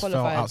think it just fell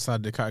qualified.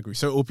 outside the category.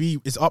 So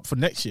it's up for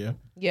next year,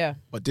 Yeah.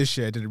 but this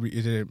year it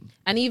didn't.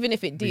 And even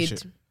if it Reach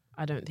did, it.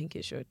 I don't think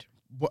it should.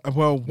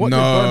 Well, what No. did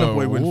Burna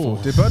Boy win for?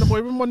 Ooh. Did Burna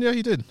Boy win one? Yeah,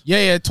 he did.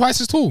 Yeah,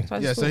 twice as tall.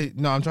 Twice Yeah, as so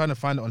tall. I'm trying to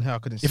find it on here. I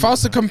couldn't see If I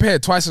was to it now. compare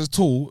twice as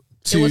tall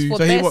to It was for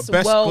So he Best got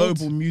best World-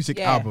 global music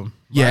yeah. album.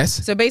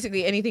 yes, So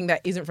basically anything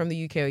that isn't from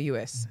the UK or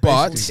US.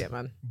 But- Basically, yeah,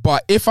 man.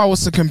 but if I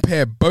was to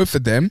compare both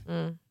of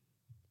them,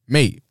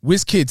 mate,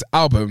 Wizkid's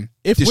album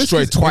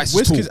destroyed twice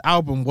if as tall. Wizkid's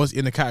album was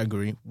in the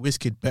category,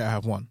 Wizkid better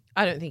have won.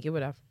 I don't think it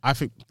would have. I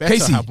think better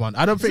Casey. have won.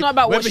 I don't think not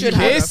about what whether should he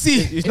have. has-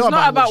 Casey. It's not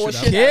about what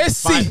should have.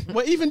 Casey. Fine.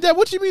 Well, even there,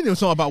 what do you mean it's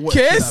not about what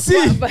Casey.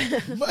 should have?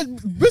 But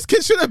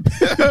Wizkid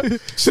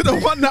should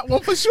have won that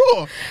one for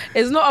sure.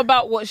 It's not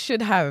about what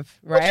should have,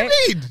 right? What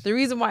do you mean? The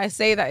reason why I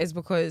say that is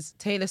because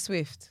Taylor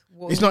Swift.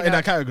 It's not in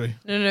that category.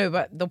 No,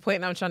 but the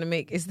point I'm trying to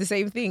make is the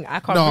same thing.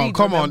 I can't No, read,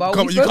 come on, remember?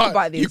 come We on. spoke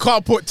about this. You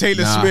can't put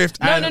Taylor Nah. Swift.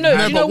 No, and, no, no.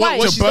 Do you know why?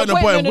 What The Burna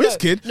point- Boy and no, no,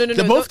 Wizkid? no, no,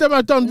 the no, both of them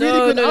have done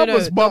really good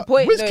albums, The but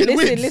point- Wizkid no,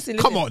 wins. listen.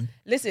 Come on.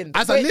 Listen.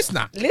 As a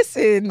listener.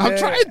 Listen. I'm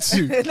trying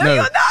to. No, No,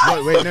 you're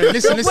not. wait, no,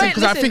 listen, The point-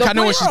 because I think I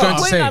know what she's going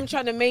to The say. point I'm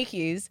trying to make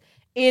is,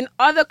 in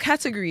other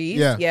categories,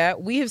 Yeah.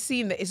 we have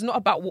seen that it's not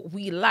about what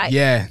we like.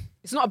 Yeah,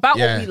 It's not about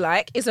Yeah. what we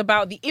like. It's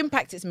about the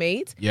impact it's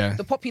made. Yeah.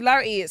 The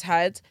popularity it's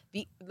had.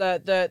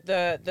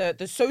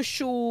 The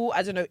social,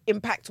 I don't know,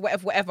 impact,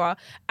 whatever,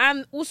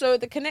 and also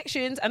the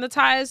connections and the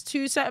ties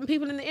to certain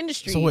people in the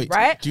industry. So wait,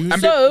 right? do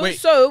you- wait.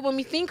 So when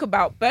we think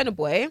about Burna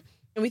Boy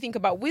and we think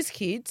about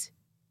Wizkid,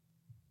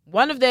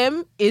 one of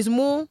them is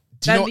more Do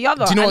you than know- the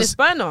other, do you know and what's- it's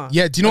Burna.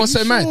 yeah. Do you know Are what's you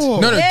so mad?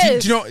 sure? No, do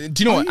Yes. you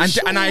know what? Are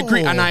you And I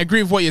agree. sure? And I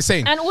agree with what you're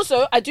saying. And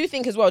also, I do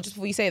think as well, just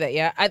before you say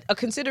that, a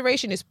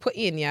consideration is put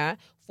in,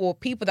 for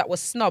people that were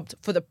snubbed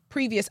for the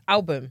previous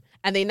album,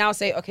 and they now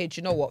say, okay, do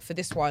you know what? For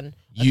this one,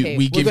 We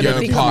we're give gonna you a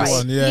think about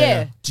pass. it.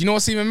 Yeah. Do you know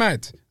what's even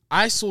mad?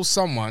 I saw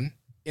someone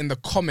in the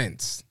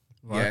comments,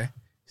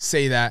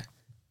 say that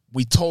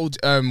we told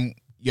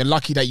you're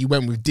lucky that you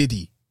went with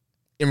Diddy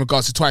in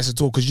regards to Twice as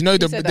Tall, because you know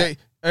said that?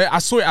 I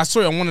saw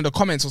it on one of the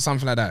comments or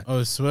something like that.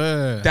 Oh, I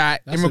swear.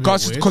 That That's in a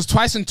regards bit to, weird. because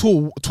twice as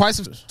tall.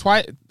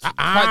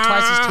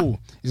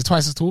 Is it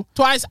twice as tall?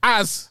 Twice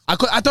as.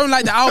 I don't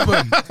like the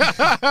album.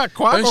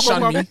 Don't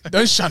shun me.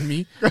 Don't shun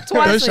me.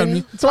 Don't shun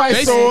me.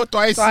 Twice so,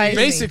 twice. Twice.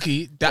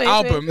 Basically, the Wait.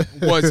 album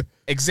was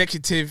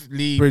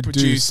executively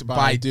produced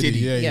by Diddy.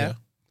 Yeah.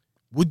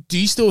 Do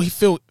you still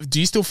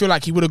feel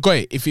like he would have got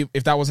it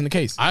if that wasn't the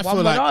case? I One feel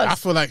would like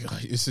ask.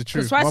 it's the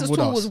truth. Because Twice One as would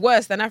Tall ask. was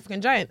worse than African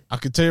Giant. I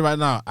can tell you right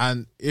now,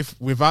 and if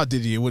without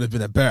Diddy, it would have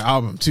been a better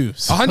album too.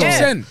 So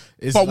 100%.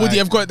 it's But would like- he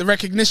have got the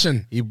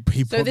recognition? He So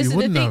probably this is the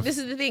wouldn't thing. have. This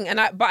is the thing,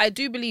 but I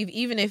do believe,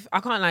 even if I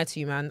can't lie to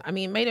you, man. I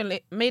mean, Made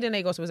in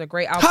Lagos was a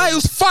great album. Hi, it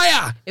was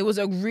fire. It was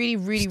a really,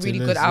 really, Still really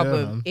is, good yeah,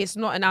 album. man. It's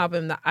not an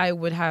album that I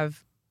would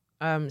have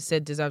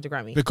said deserved a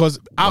Grammy. Because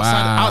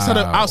Wow.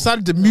 outside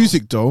of the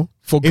music though,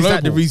 For is that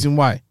the global. reason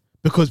why?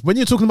 Because when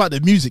you're talking about the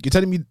music, you're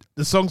telling me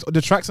the songs or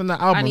the tracks on that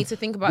album. I need to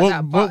think about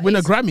that. Won't win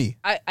a Grammy.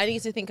 I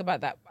need to think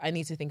about that.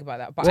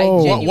 But Whoa.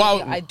 I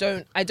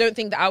genuinely, I don't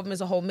think the album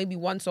as a whole. Maybe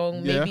one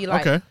song, maybe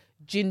like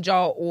Ginger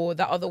or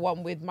that other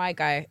one with my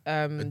guy,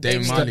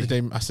 Dame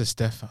Marley. I said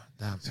Steph.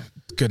 Damn.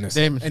 Goodness.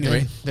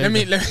 Anyway,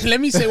 let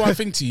me say one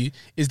thing to you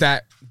is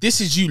that this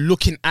is you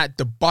looking at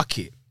the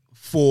bucket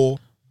for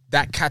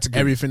that category.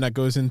 Everything that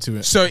goes into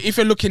it. So if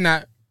you're looking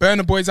at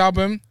Burna Boy's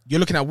album, you're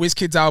looking at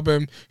Wizkid's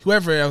album,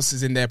 whoever else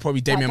is in there, probably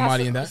Damian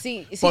Marley in that.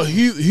 But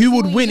who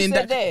would win in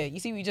that? There, you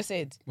see what you just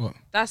said. What?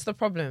 That's the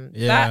problem.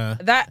 Yeah.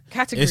 That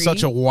category. It's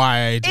such a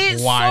wide.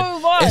 It's so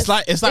vast. It's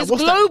like it's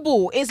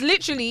global. It's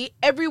literally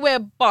everywhere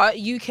but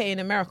UK and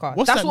America.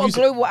 That's what a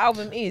global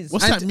album is.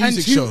 What's that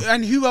music show?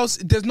 And who else?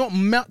 There's not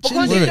much.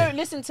 Because you don't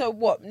listen to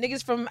what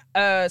niggas from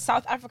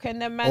South Africa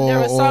and them, man. There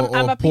are some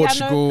or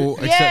Portugal,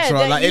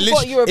 etc. Like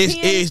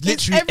it's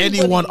literally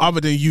anyone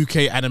other than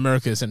UK and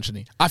America,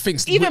 essentially. I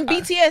think even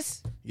BTS.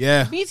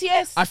 Yeah.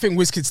 BTS. I think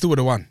Wizkid still would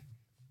have won.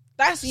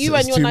 That's you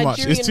and your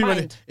Nigerian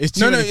mind. It's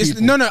too many people.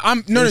 Do you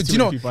know? Do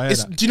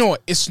you know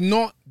what? It's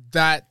not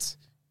that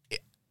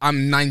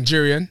I'm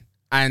Nigerian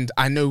and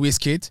I know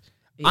Wizkid.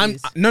 I'm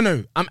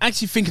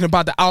actually thinking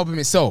about the album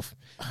itself,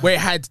 where it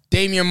had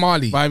Damian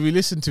Marley. But have you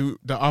listened to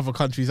the other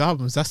countries'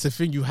 albums? That's the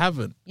thing. You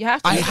haven't. You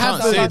have to. I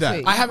can't say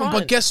that. I haven't.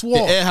 But guess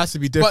what? The air has to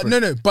be different.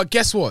 But But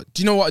guess what?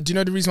 Do you know what? Do you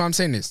know the reason why I'm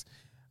saying this?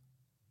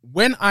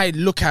 When I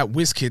look at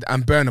Wizkid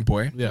and Burna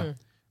Boy,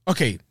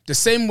 okay, the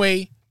same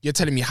way you're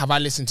telling me, have I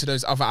listened to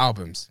those other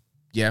albums?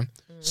 Yeah.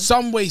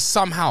 Some way,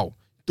 somehow,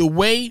 the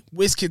way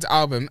Wizkid's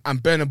album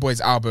and Burna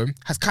Boy's album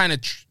has kind of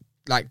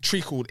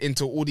trickled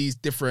into all these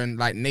different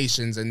like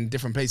nations and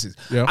different places.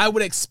 Yeah. I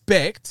would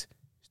expect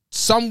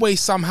some way,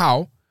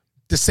 somehow,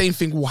 the same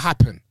thing will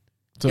happen.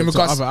 In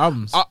regards to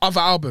other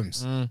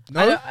albums.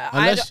 No?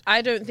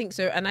 I don't think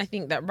so. And I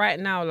think that right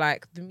now,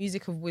 like the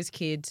music of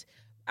Wizkid,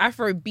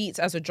 Afro beats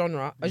as a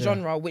genre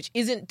which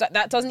isn't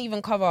that doesn't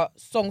even cover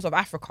songs of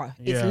Africa.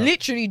 It's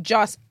literally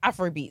just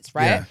Afro beats,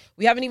 right? Yeah.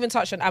 We haven't even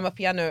touched on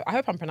Amapiano. I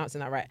hope I'm pronouncing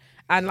that right.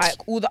 And like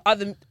all the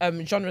other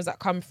genres that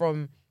come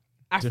from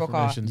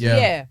Africa.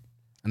 Yeah.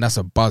 And that's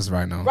a buzz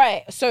right now.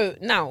 Right. So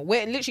now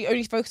we're literally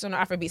only focused on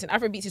Afro beats, and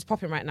Afro beats is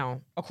popping right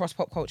now across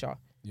pop culture.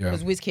 Yeah.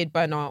 Because Wizkid,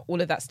 Burna, all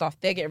of that stuff,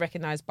 they're getting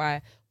recognized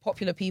by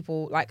popular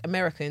people like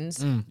Americans,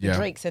 the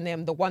Drakes and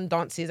them, the One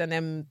Dances and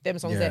them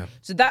songs there.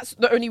 So that's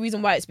the only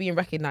reason why it's being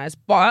recognized.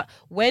 But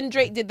when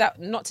Drake did that,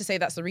 not to say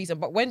that's the reason,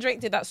 but when Drake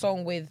did that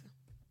song with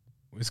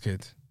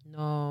Wizkid,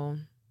 no,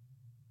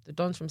 the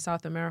Dons from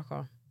South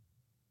America.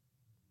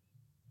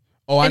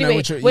 Oh, anyway, I know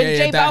which when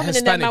J Balvin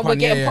and them man were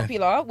getting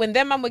popular, when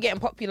them man were getting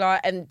popular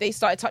and they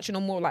started touching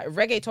on more like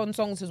reggaeton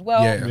songs as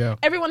well,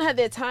 everyone had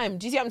their time.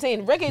 Do you see what I'm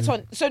saying?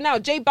 Reggaeton. So now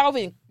J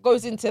Balvin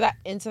goes into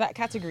that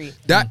category.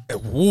 So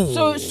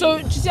do you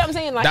see what I'm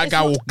saying? Like that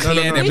guy will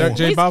clear them.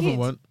 J Balvin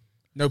won't.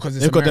 No, because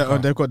they've got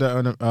their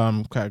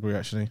own category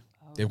actually.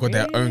 They've got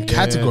their own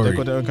category. They've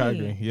got their own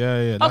category.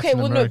 Yeah. Okay,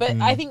 well no, but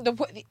I think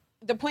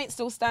the point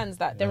still stands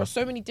that there are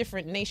so many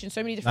different nations,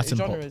 so many different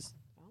genres.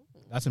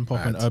 That's in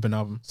pop and urban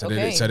album. So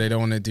they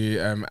don't want to do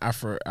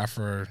Afro.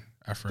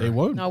 They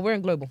won't. No, we're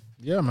in global.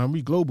 Yeah, man,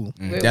 we global.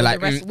 They're like,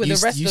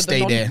 you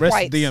stay there.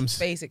 Rest DMs.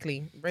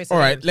 Basically. All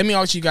right, let me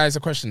ask you guys a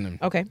question then.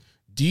 Okay.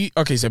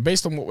 So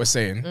based on what we're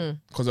saying,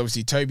 because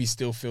obviously Toby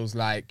still feels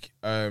like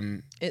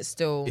it's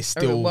still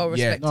well well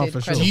respected. No,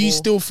 for sure. Do you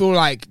still feel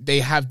like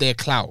they have their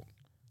clout,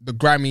 the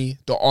Grammy,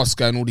 the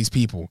Oscar, and all these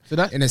people,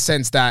 in a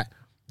sense that?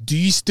 Do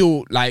you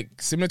still,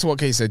 like, similar to what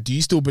Kay said, do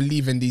you still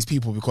believe in these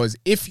people? Because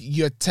if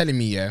you're telling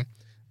me,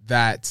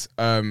 that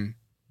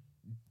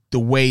the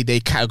way they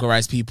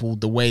categorize people,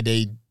 the way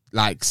they,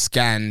 like,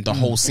 scan the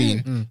whole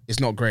scene is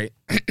not great.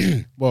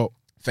 Well,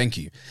 thank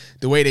you.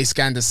 The way they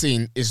scan the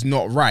scene is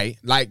not right.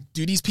 Like,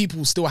 do these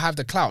people still have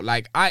the clout?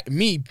 Like,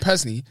 me,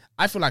 personally,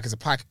 I feel like it's a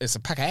pack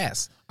of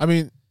ass. I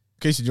mean,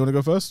 Casey, do you want to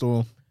go first,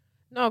 or?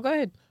 No, go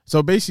ahead.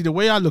 So, basically, the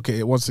way I look at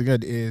it, once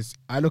again, is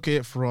I look at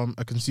it from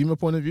a consumer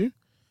point of view.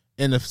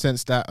 In the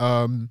sense that,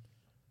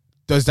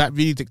 does that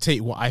really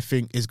dictate what I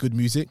think is good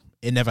music?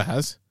 It never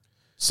has.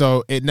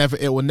 So it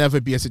will never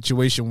be a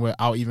situation where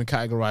I'll even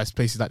categorize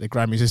places like the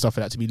Grammys and stuff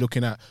like that to be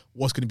looking at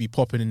what's going to be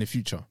popping in the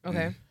future.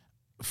 Okay.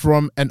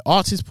 From an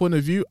artist's point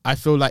of view, I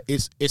feel like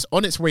it's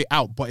on its way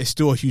out, but it's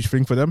still a huge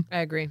thing for them. I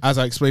agree. As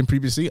I explained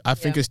previously, I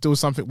think it's still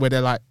something where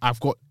they're like,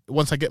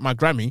 once I get my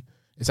Grammy,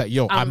 it's like,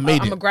 I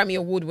made it. I'm a Grammy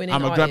Award winning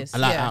artist.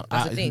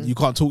 That's the thing. You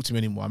can't talk to me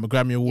anymore. I'm a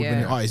Grammy Award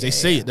winning artist. They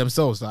say it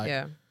themselves.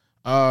 Like,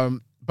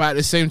 but at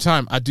the same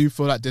time, I do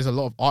feel like there's a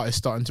lot of artists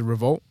starting to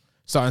revolt,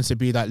 starting to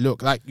be like,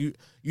 look, like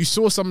you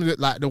saw some of it.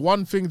 Like the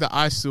one thing that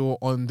I saw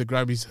on the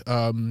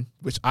Grammys,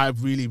 which I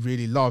really,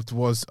 really loved,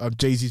 was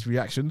Jay-Z's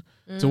reaction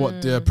to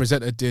what the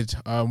presenter did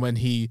when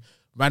he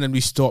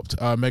randomly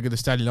stopped Megan Thee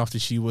Stallion after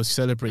she was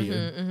celebrating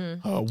her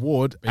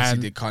award.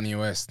 Basically did Kanye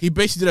West. He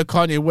basically did a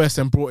Kanye West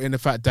and brought in the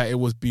fact that it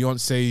was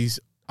Beyonce's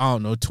I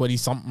don't know, 20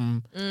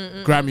 something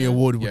Grammy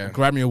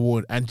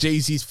award, and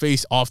Jay-Z's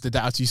face after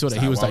that, after you saw that,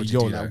 he was like,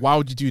 yo, like, why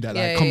would you do that?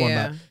 Like, come on,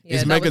 like,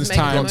 it's Megan's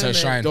time.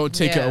 Don't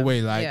take it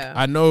away. Like,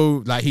 I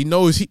know, like,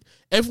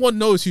 everyone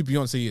knows who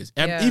Beyonce is.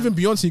 And even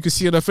Beyonce, you could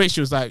see on her face,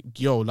 she was like,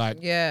 yo,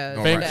 like,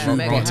 thank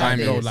you, wrong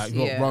timing. Like,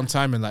 wrong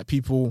timing. Like,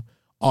 people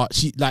are,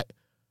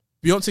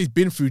 Beyonce's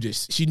been through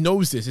this. She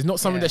knows this. It's not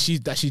something that she's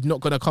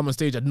not gonna come on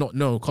stage and not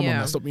know. Come on,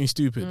 like, stop being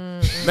stupid.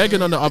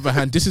 Megan, on the other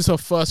hand, this is her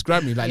first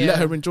Grammy. Like, let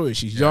her enjoy it.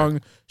 She's young.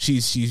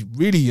 She's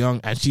really young,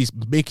 and she's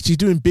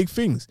doing big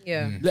things.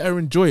 Let her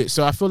enjoy it.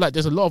 So I feel like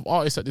there's a lot of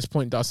artists at this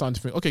point that are starting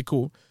to think, okay,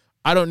 cool,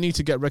 I don't need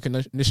to get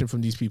recognition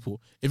from these people.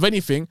 If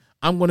anything,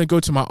 I'm gonna go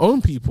to my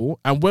own people,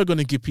 and we're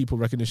gonna give people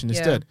recognition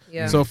instead.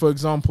 So, for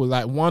example,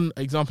 like one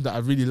example that I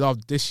really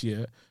loved this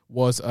year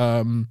was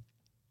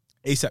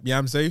ASAP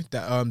Yamze,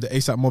 that the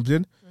ASAP Mob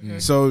did.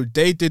 So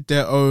they did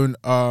their own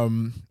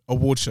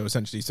award show,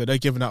 essentially. So they're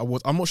giving out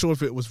awards. I'm not sure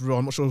if it was real.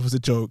 I'm not sure if it was a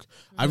joke.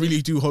 I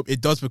really do hope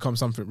it does become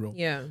something real.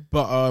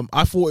 But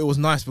I thought it was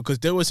nice because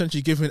they were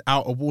essentially giving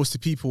out awards to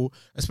people,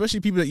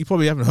 especially people that you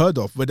probably haven't heard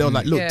of, where they're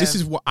like, look, this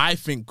is what I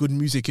think good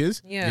music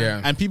is.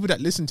 And people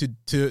that listen to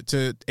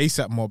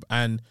ASAP Mob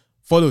and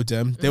follow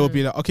them, they will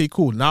be like, okay,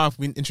 cool, now I've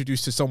been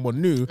introduced to someone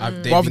new,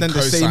 rather than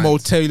the same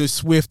old Taylor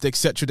Swift,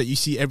 etc., that you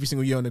see every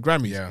single year on the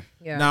Grammys.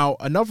 Now,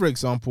 another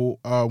example,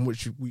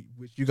 which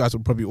you guys are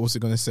probably also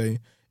going to say,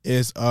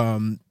 is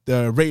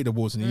the Rated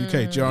Awards in the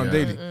UK.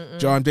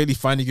 J.R.M. Daly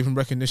finally giving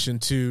recognition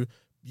to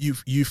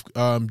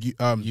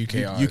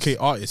UK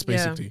artists,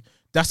 basically.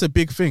 That's a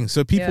big thing.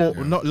 So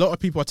a lot of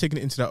people are taking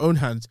it into their own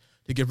hands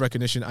to give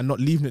recognition and not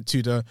leaving it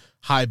to the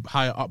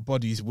higher up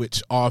bodies,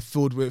 which are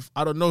filled with,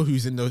 I don't know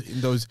who's in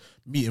those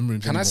meeting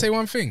rooms. Can I say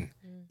one thing?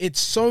 It's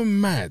so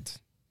mad.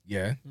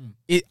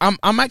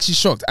 I'm actually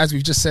shocked, as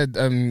we've just said,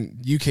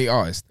 UK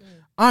artists.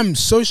 I'm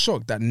so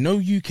shocked that no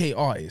UK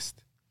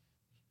artists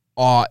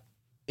are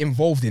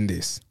involved in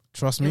this.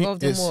 Trust me,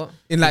 involved in what?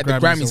 In like the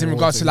Grammys, in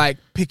regards to like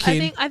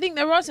picking. I think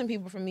there are some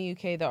people from the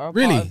UK that are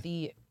part of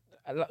the.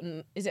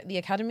 Is it the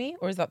Academy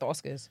or is that the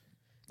Oscars?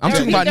 I'm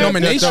talking about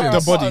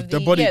nominations.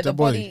 The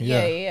body.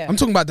 Yeah. I'm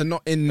talking about I'm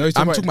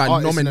talking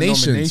about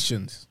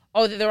nominations.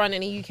 Oh, they're on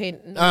any UK.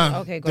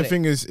 Okay, got it. The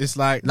thing is, it's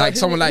like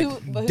someone like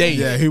Dave.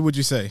 Yeah, who would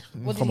you say?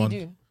 What did he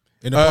do?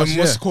 In the past year.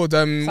 What's it called?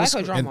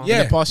 Psychodrama. In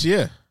the past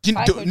year.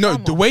 No,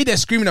 the way they're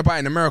screaming about it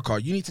in America,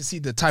 you need to see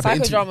the type of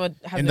Psychodrama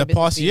in the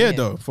past year,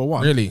 though, for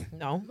one. Really?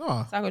 No.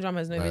 Psychodrama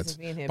has no business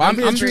being here. But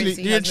I'm truly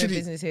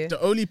the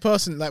only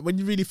person, like, when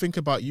you really think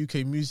about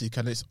UK music,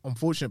 and it's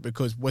unfortunate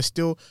because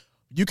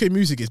UK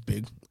music is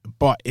big,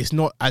 but it's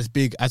not as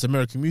big as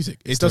American music.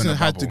 It doesn't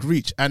have the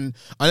reach. And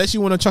unless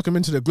you want to chuck them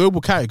into the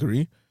global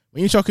category,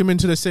 when you chuck him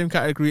into the same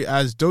category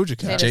as Doja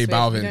Cat, J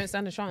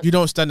Balvin, you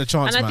don't stand a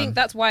chance. And I think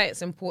that's why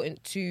it's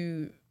important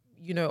to,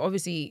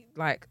 obviously,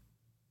 like,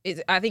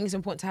 I think it's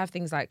important to have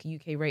things like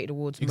UK Rated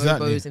Awards,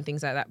 MOBOs and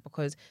things like that,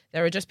 because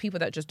there are just people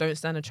that just don't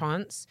stand a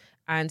chance.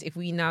 And if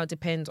we now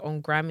depend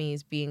on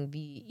Grammys being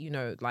the,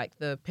 like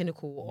the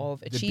pinnacle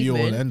of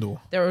achievement,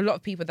 there are a lot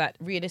of people that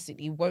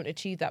realistically won't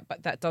achieve that,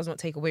 but that does not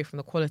take away from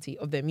the quality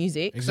of their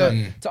music.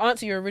 Exactly. So to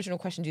answer your original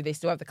question, do they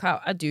still have the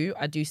clout? I do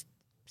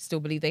still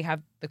believe they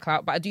have the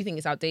clout, but I do think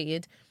it's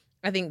outdated.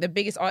 I think the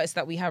biggest artist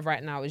that we have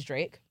right now is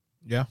Drake.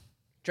 Yeah.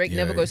 Drake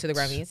never goes to the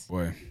Grammys.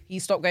 Boy. He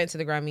stopped going to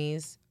the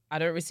Grammys. I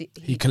don't receive.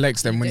 He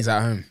collects them when he's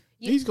at home.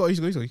 He's got his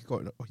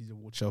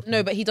award shelf.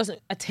 No, but he doesn't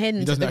attend.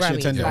 He doesn't the actually Grammys.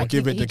 attend it or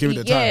give it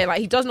the time. Yeah,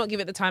 like he does not give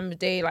it the time of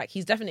day. Like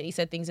he's definitely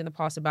said things in the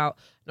past about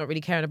not really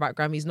caring about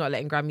Grammys, not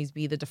letting Grammys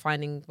be the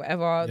defining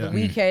whatever. The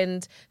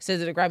Weeknd says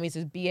that the Grammys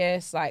is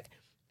BS. Like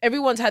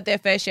everyone's had their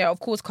fair share. Of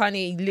course,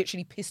 Kanye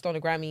literally pissed on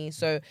a Grammy.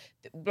 So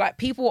like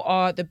people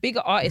are the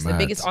bigger artists, the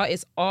biggest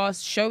artists are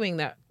showing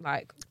that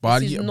like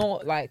this is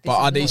not like. But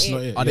are they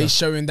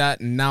showing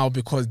that now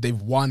because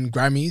they've won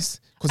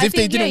Grammys? Because if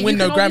they didn't win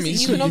no Grammys,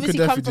 you can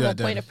obviously come from a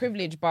point of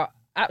privilege, but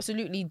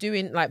absolutely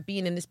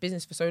being in this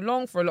business for so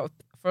long, for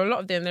a lot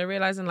of them, they're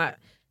realizing like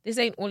this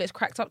ain't all it's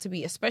cracked up to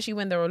be, especially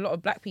when there are a lot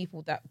of black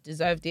people that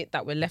deserved it,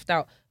 that were left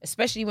out,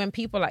 especially when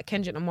people like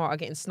Kendrick Lamar are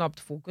getting snubbed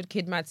for Good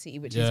Kid, Mad City,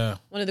 which is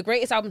one of the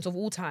greatest albums of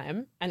all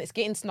time, and it's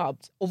getting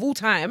snubbed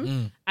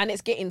and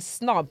it's getting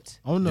snubbed.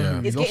 Oh no,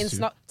 it's getting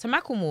snubbed to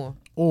Macklemore.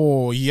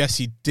 Oh yes,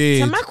 he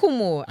did. To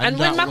Macklemore, and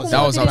when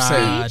Macklemore did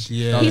his speech,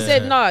 he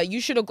said, "No, you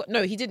should have got."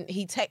 No, he didn't.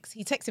 He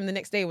texted him the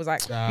next day. Was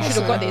like, "You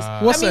should have got this."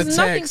 That means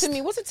nothing to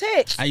me. What's a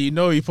text? And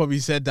he probably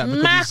said that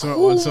because he saw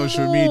it on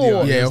social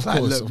media. Yeah, of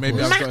course. Look, maybe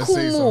I was going to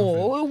say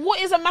something. What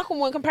is a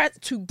Macklemore in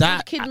comparison to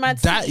Good Kid, Mad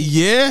City? That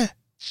year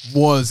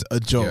was a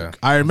joke. Yeah.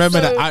 I remember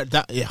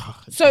that.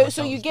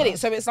 So you get it.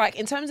 So it's like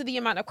in terms of the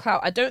amount of clout,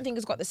 I don't think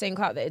it's got the same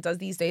clout that it does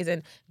these days.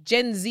 And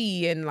Gen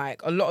Z and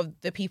like a lot of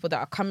the people that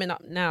are coming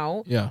up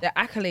now, their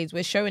accolades,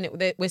 we're showing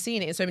it. We're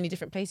seeing it in so many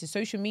different places.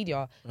 Social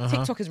media,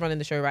 TikTok is running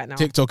the show right now.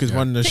 TikTok is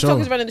running the show.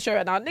 TikTok is running the show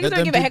right now. Niggas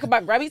don't give a heck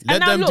about Grammys.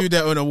 Let them do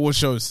their own award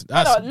shows.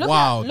 That's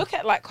wild. Look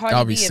at like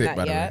Cardi B and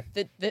that.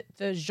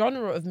 The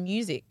genre of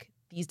music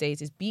these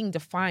days is being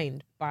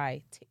defined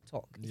by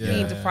TikTok. It's Yeah.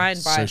 being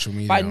defined by Social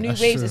media. by new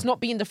That's waves. true. It's not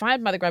being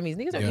defined by the Grammys.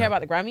 Niggas don't Yeah. care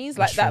about the Grammys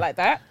That's like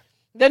that.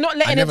 They're not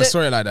letting I never it.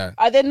 saw it like that.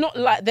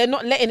 They're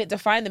not letting it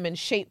define them and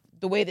shape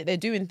the way that they're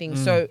doing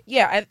things. So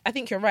yeah, I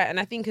think you're right, and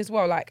I think as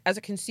well, like as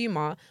a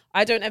consumer,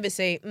 I don't ever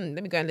say,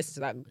 let me go and listen to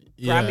that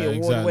Yeah, Grammy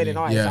award winning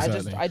artist. Yeah,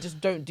 exactly. I just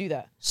don't do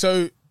that.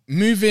 So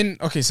moving,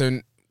 okay, so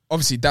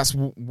obviously that's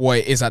what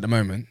it is at the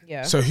moment.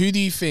 Yeah. So who do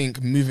you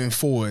think moving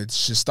forward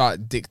should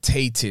start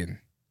dictating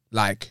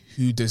like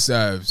who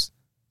deserves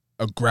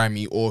a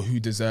Grammy or who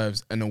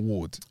deserves an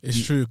award?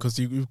 It's true because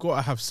you've got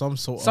to have some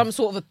sort Some of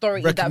sort of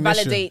authority that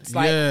recognition. validates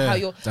like Yeah, how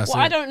you're. that's Well,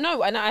 it. I don't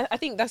know, and I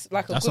think that's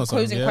like a That's good not something-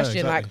 closing yeah, question.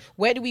 exactly. Like,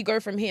 where do we go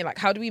from here? Like,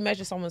 how do we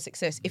measure someone's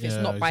success if it's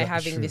Yeah, not by exactly,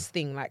 having true. this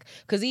thing? Like,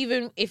 because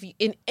even if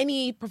in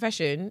any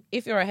profession,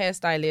 if you're a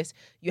hairstylist,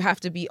 you have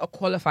to be a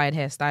qualified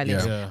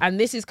hairstylist, Yeah. and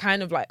this is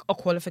kind of like a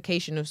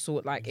qualification of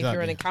sort. Like, if you're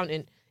an Exactly.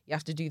 accountant, you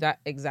have to do that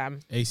exam.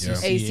 ACCA.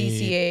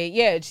 ACCA,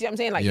 yeah. Do you see what I'm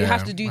saying? Like you Yeah,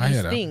 have to do I these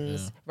hear that.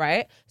 things,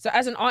 right? So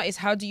as an artist,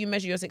 how do you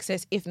measure your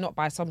success if not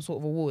by some sort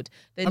of award?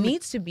 There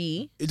needs to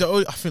be.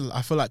 I feel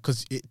like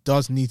because it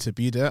does need to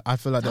be there. I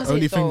feel like Does the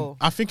only it thing though?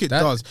 I think it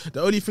That- does.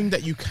 The only thing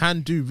that you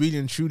can do really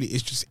and truly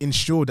is just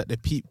ensure that the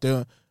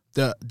people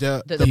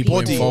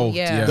body involved,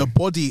 yeah. the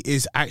body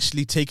is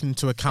actually taking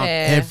into account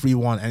Fair.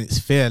 everyone and it's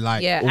fair.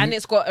 Like Yeah, and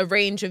it's got a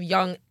range of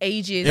young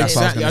ages. That's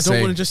what I was exactly. I gonna don't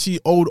say. want to just see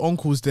old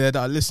uncles there that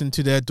are listening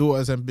to their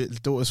daughters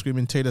and daughters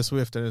screaming Taylor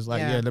Swift and it's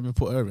like, Yeah. yeah, let me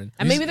put her in.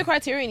 And maybe the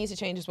criteria needs to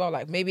change as well.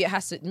 Like maybe it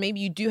has to. Maybe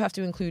you do have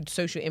to include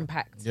social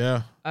impact.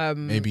 Yeah.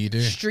 Maybe you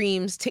do.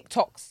 Streams,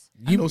 TikToks.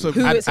 And also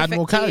Who it's add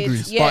more affected.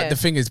 categories. Yeah. But the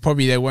thing is,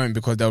 probably they won't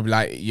because they'll be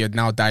like, you're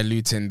now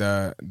diluting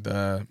the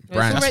brand.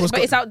 already- but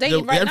it's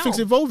outdated right Everything's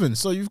now. evolving,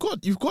 so you've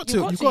got to got to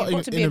be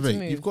able to innovate.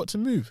 move. You've got to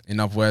move. In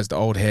other words, the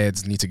old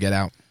heads need to get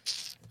out.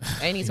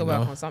 They need to You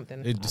work know, on something.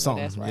 I know It's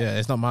something. that's right. Yeah,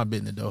 it's not my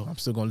business though. I'm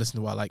still gonna listen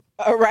to what I like.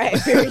 All right.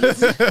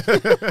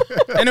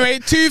 Anyway,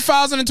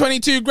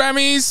 2022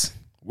 Grammys.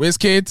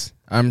 WizKid,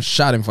 I'm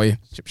shouting for you.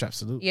 Chip chap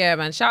salute. Yeah,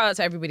 man. Shout out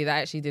to everybody that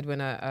actually did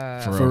win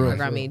a For real.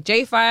 Grammy.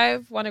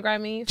 J5 won a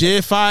Grammy.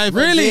 J5.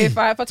 Really?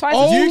 J5 for twice.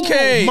 Oh, as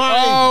UK.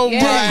 my Oh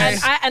Yeah,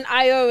 my. and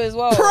IO as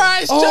well.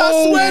 Price just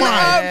Oh went my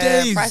up.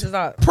 days. Price is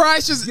up.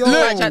 Price just Go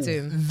look. and chat to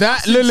him.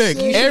 That look.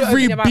 You should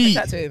Every open your mouth and beat.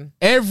 chat to him.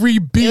 Every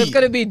It was beat.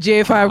 gonna be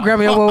J5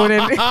 Grammy Award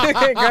winning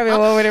Grammy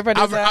Award winning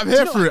producer. I'm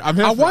here for it. I'm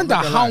here I for it. wonder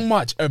I'm not how gonna lie.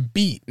 much a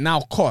beat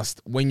now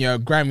cost when you're a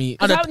Grammy.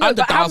 But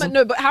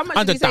how much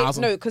did he say?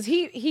 100,000. No, because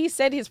he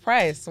said his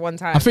price one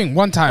time. I think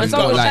one time, When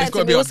someone got was like, chatting it's to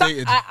gotta me, be it was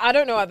updated. I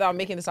don't know whether I'm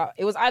making this up.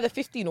 It was either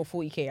 15 or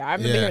 40K. I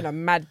remember Yeah. hearing a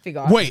mad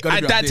figure. wait, gotta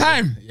at be that updated.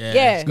 time. Yeah.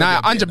 it's gotta Nah, be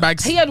updated. 100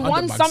 bags. He had 100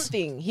 won bucks.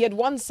 something. He had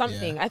won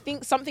something. Yeah. I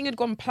think something had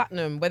gone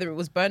platinum, whether it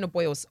was Burna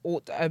Boy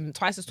or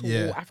Twice as Tall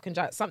Yeah. or African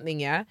Giant, something,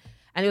 yeah?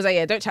 And he was like,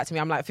 yeah, don't chat to me.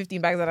 I'm like,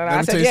 15 bags. I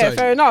me said, tell you yeah, something.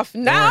 fair enough.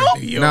 Now?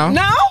 No.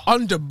 Now?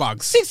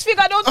 $100. 6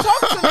 figure, don't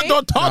talk to me.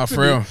 Don't talk Nah, to for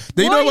me. real.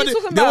 They What know are when you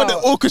talking when the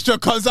about? orchestra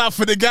comes out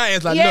for the guy.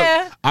 It's like,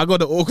 Yeah. look, I got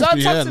the orchestra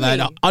Don't talk here, to like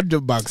me.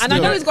 $100. And I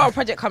know Yo. he's got a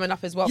project coming up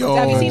as well. 'Cause Yo.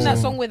 Have you seen that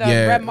song with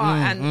Yeah. Rema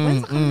and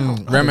when's it coming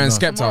out? Rema and I don't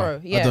know. Skepta.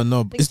 Tomorrow. Yeah. I don't know.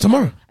 I think It's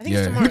tomorrow. I think Yeah.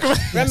 it's tomorrow.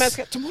 Rema and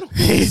Skepta tomorrow.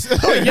 Yes.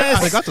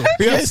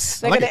 Yes.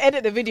 They're gonna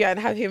edit the video and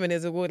have him and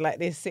his award like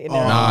this sitting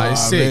there. Nah,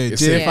 it's sick. mate,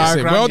 It's sick. J5 It's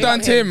sick. Grammy. Well done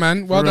Yeah. to him,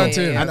 man. Well done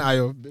to him. Yeah. And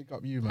Ayo, big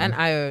up you, man.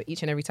 And IO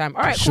each and every time.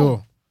 All right, Sure.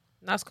 cool.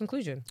 Nice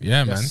conclusion.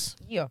 Yeah, man. Yes.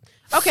 Yeah.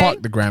 Okay.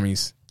 Fuck the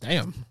Grammys.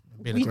 Damn.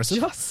 Being We aggressive.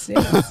 just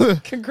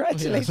said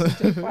congratulations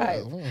to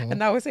 5. And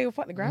now we're saying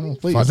fuck the Grammy.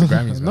 Please. Fuck the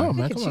Grammys, No, man.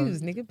 man. Pick and Come on.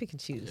 choose, nigga. Pick and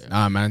choose.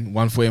 Nah, man.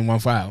 1 for in, 1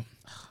 for out.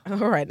 All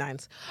right,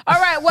 nines. All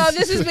right, well,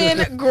 this has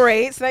been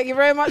great. Thank you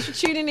very much for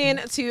tuning in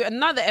to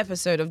another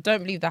episode of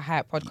Don't Believe the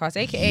Hype podcast,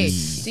 aka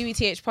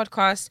DBTH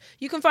Podcast.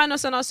 You can find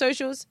us on our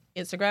socials,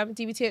 Instagram,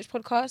 DBTH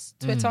Podcast,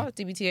 Twitter,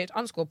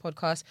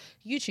 DBTH_podcast,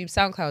 YouTube,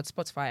 SoundCloud,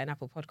 Spotify, and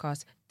Apple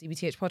Podcasts,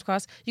 DBTH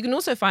Podcast. You can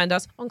also find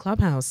us on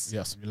Clubhouse.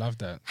 Yes. We love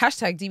that.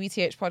 Hashtag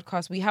DBTH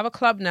Podcast. We have a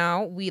club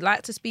now. We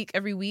like to speak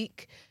every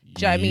week.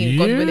 Do you know what I mean?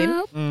 God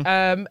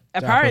willing.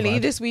 Apparently,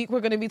 provide. this week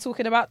we're going to be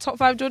talking about top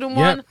 5 Jordan Yep.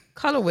 1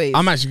 colorways.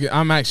 I'm actually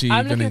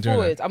I'm gonna looking enjoy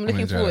forward. that. I'm looking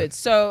enjoy forward. that.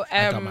 So,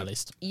 I got my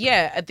list.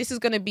 yeah, this is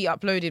going to be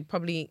uploaded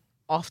probably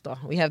after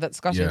we have that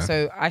discussion. Yeah.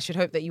 So I should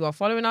hope that you are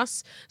following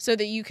us so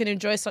that you can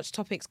enjoy such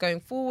topics going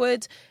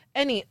forward.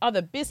 Any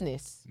other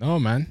business? No,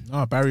 man.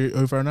 Oh, Barry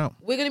over and out.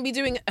 We're going to be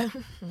doing an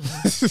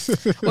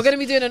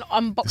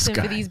unboxing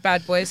guy. for these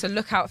bad boys, so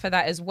look out for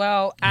that as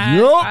well. And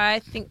Yup. I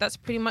think that's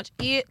pretty much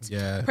it.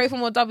 Yeah. Pray for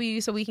more W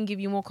so we can give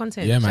you more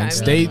content. Yeah, Do you know man.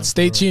 what I mean?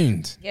 Stay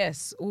tuned.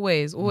 Yes,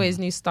 always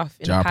new stuff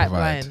in Jar the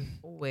pipeline. provide.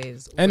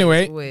 Always.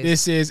 Anyway, always.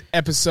 this is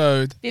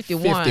episode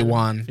 51.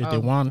 51.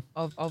 51.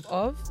 of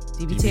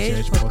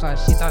DBTH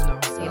podcast. She done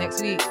now. See you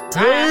next week.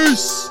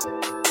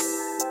 Peace.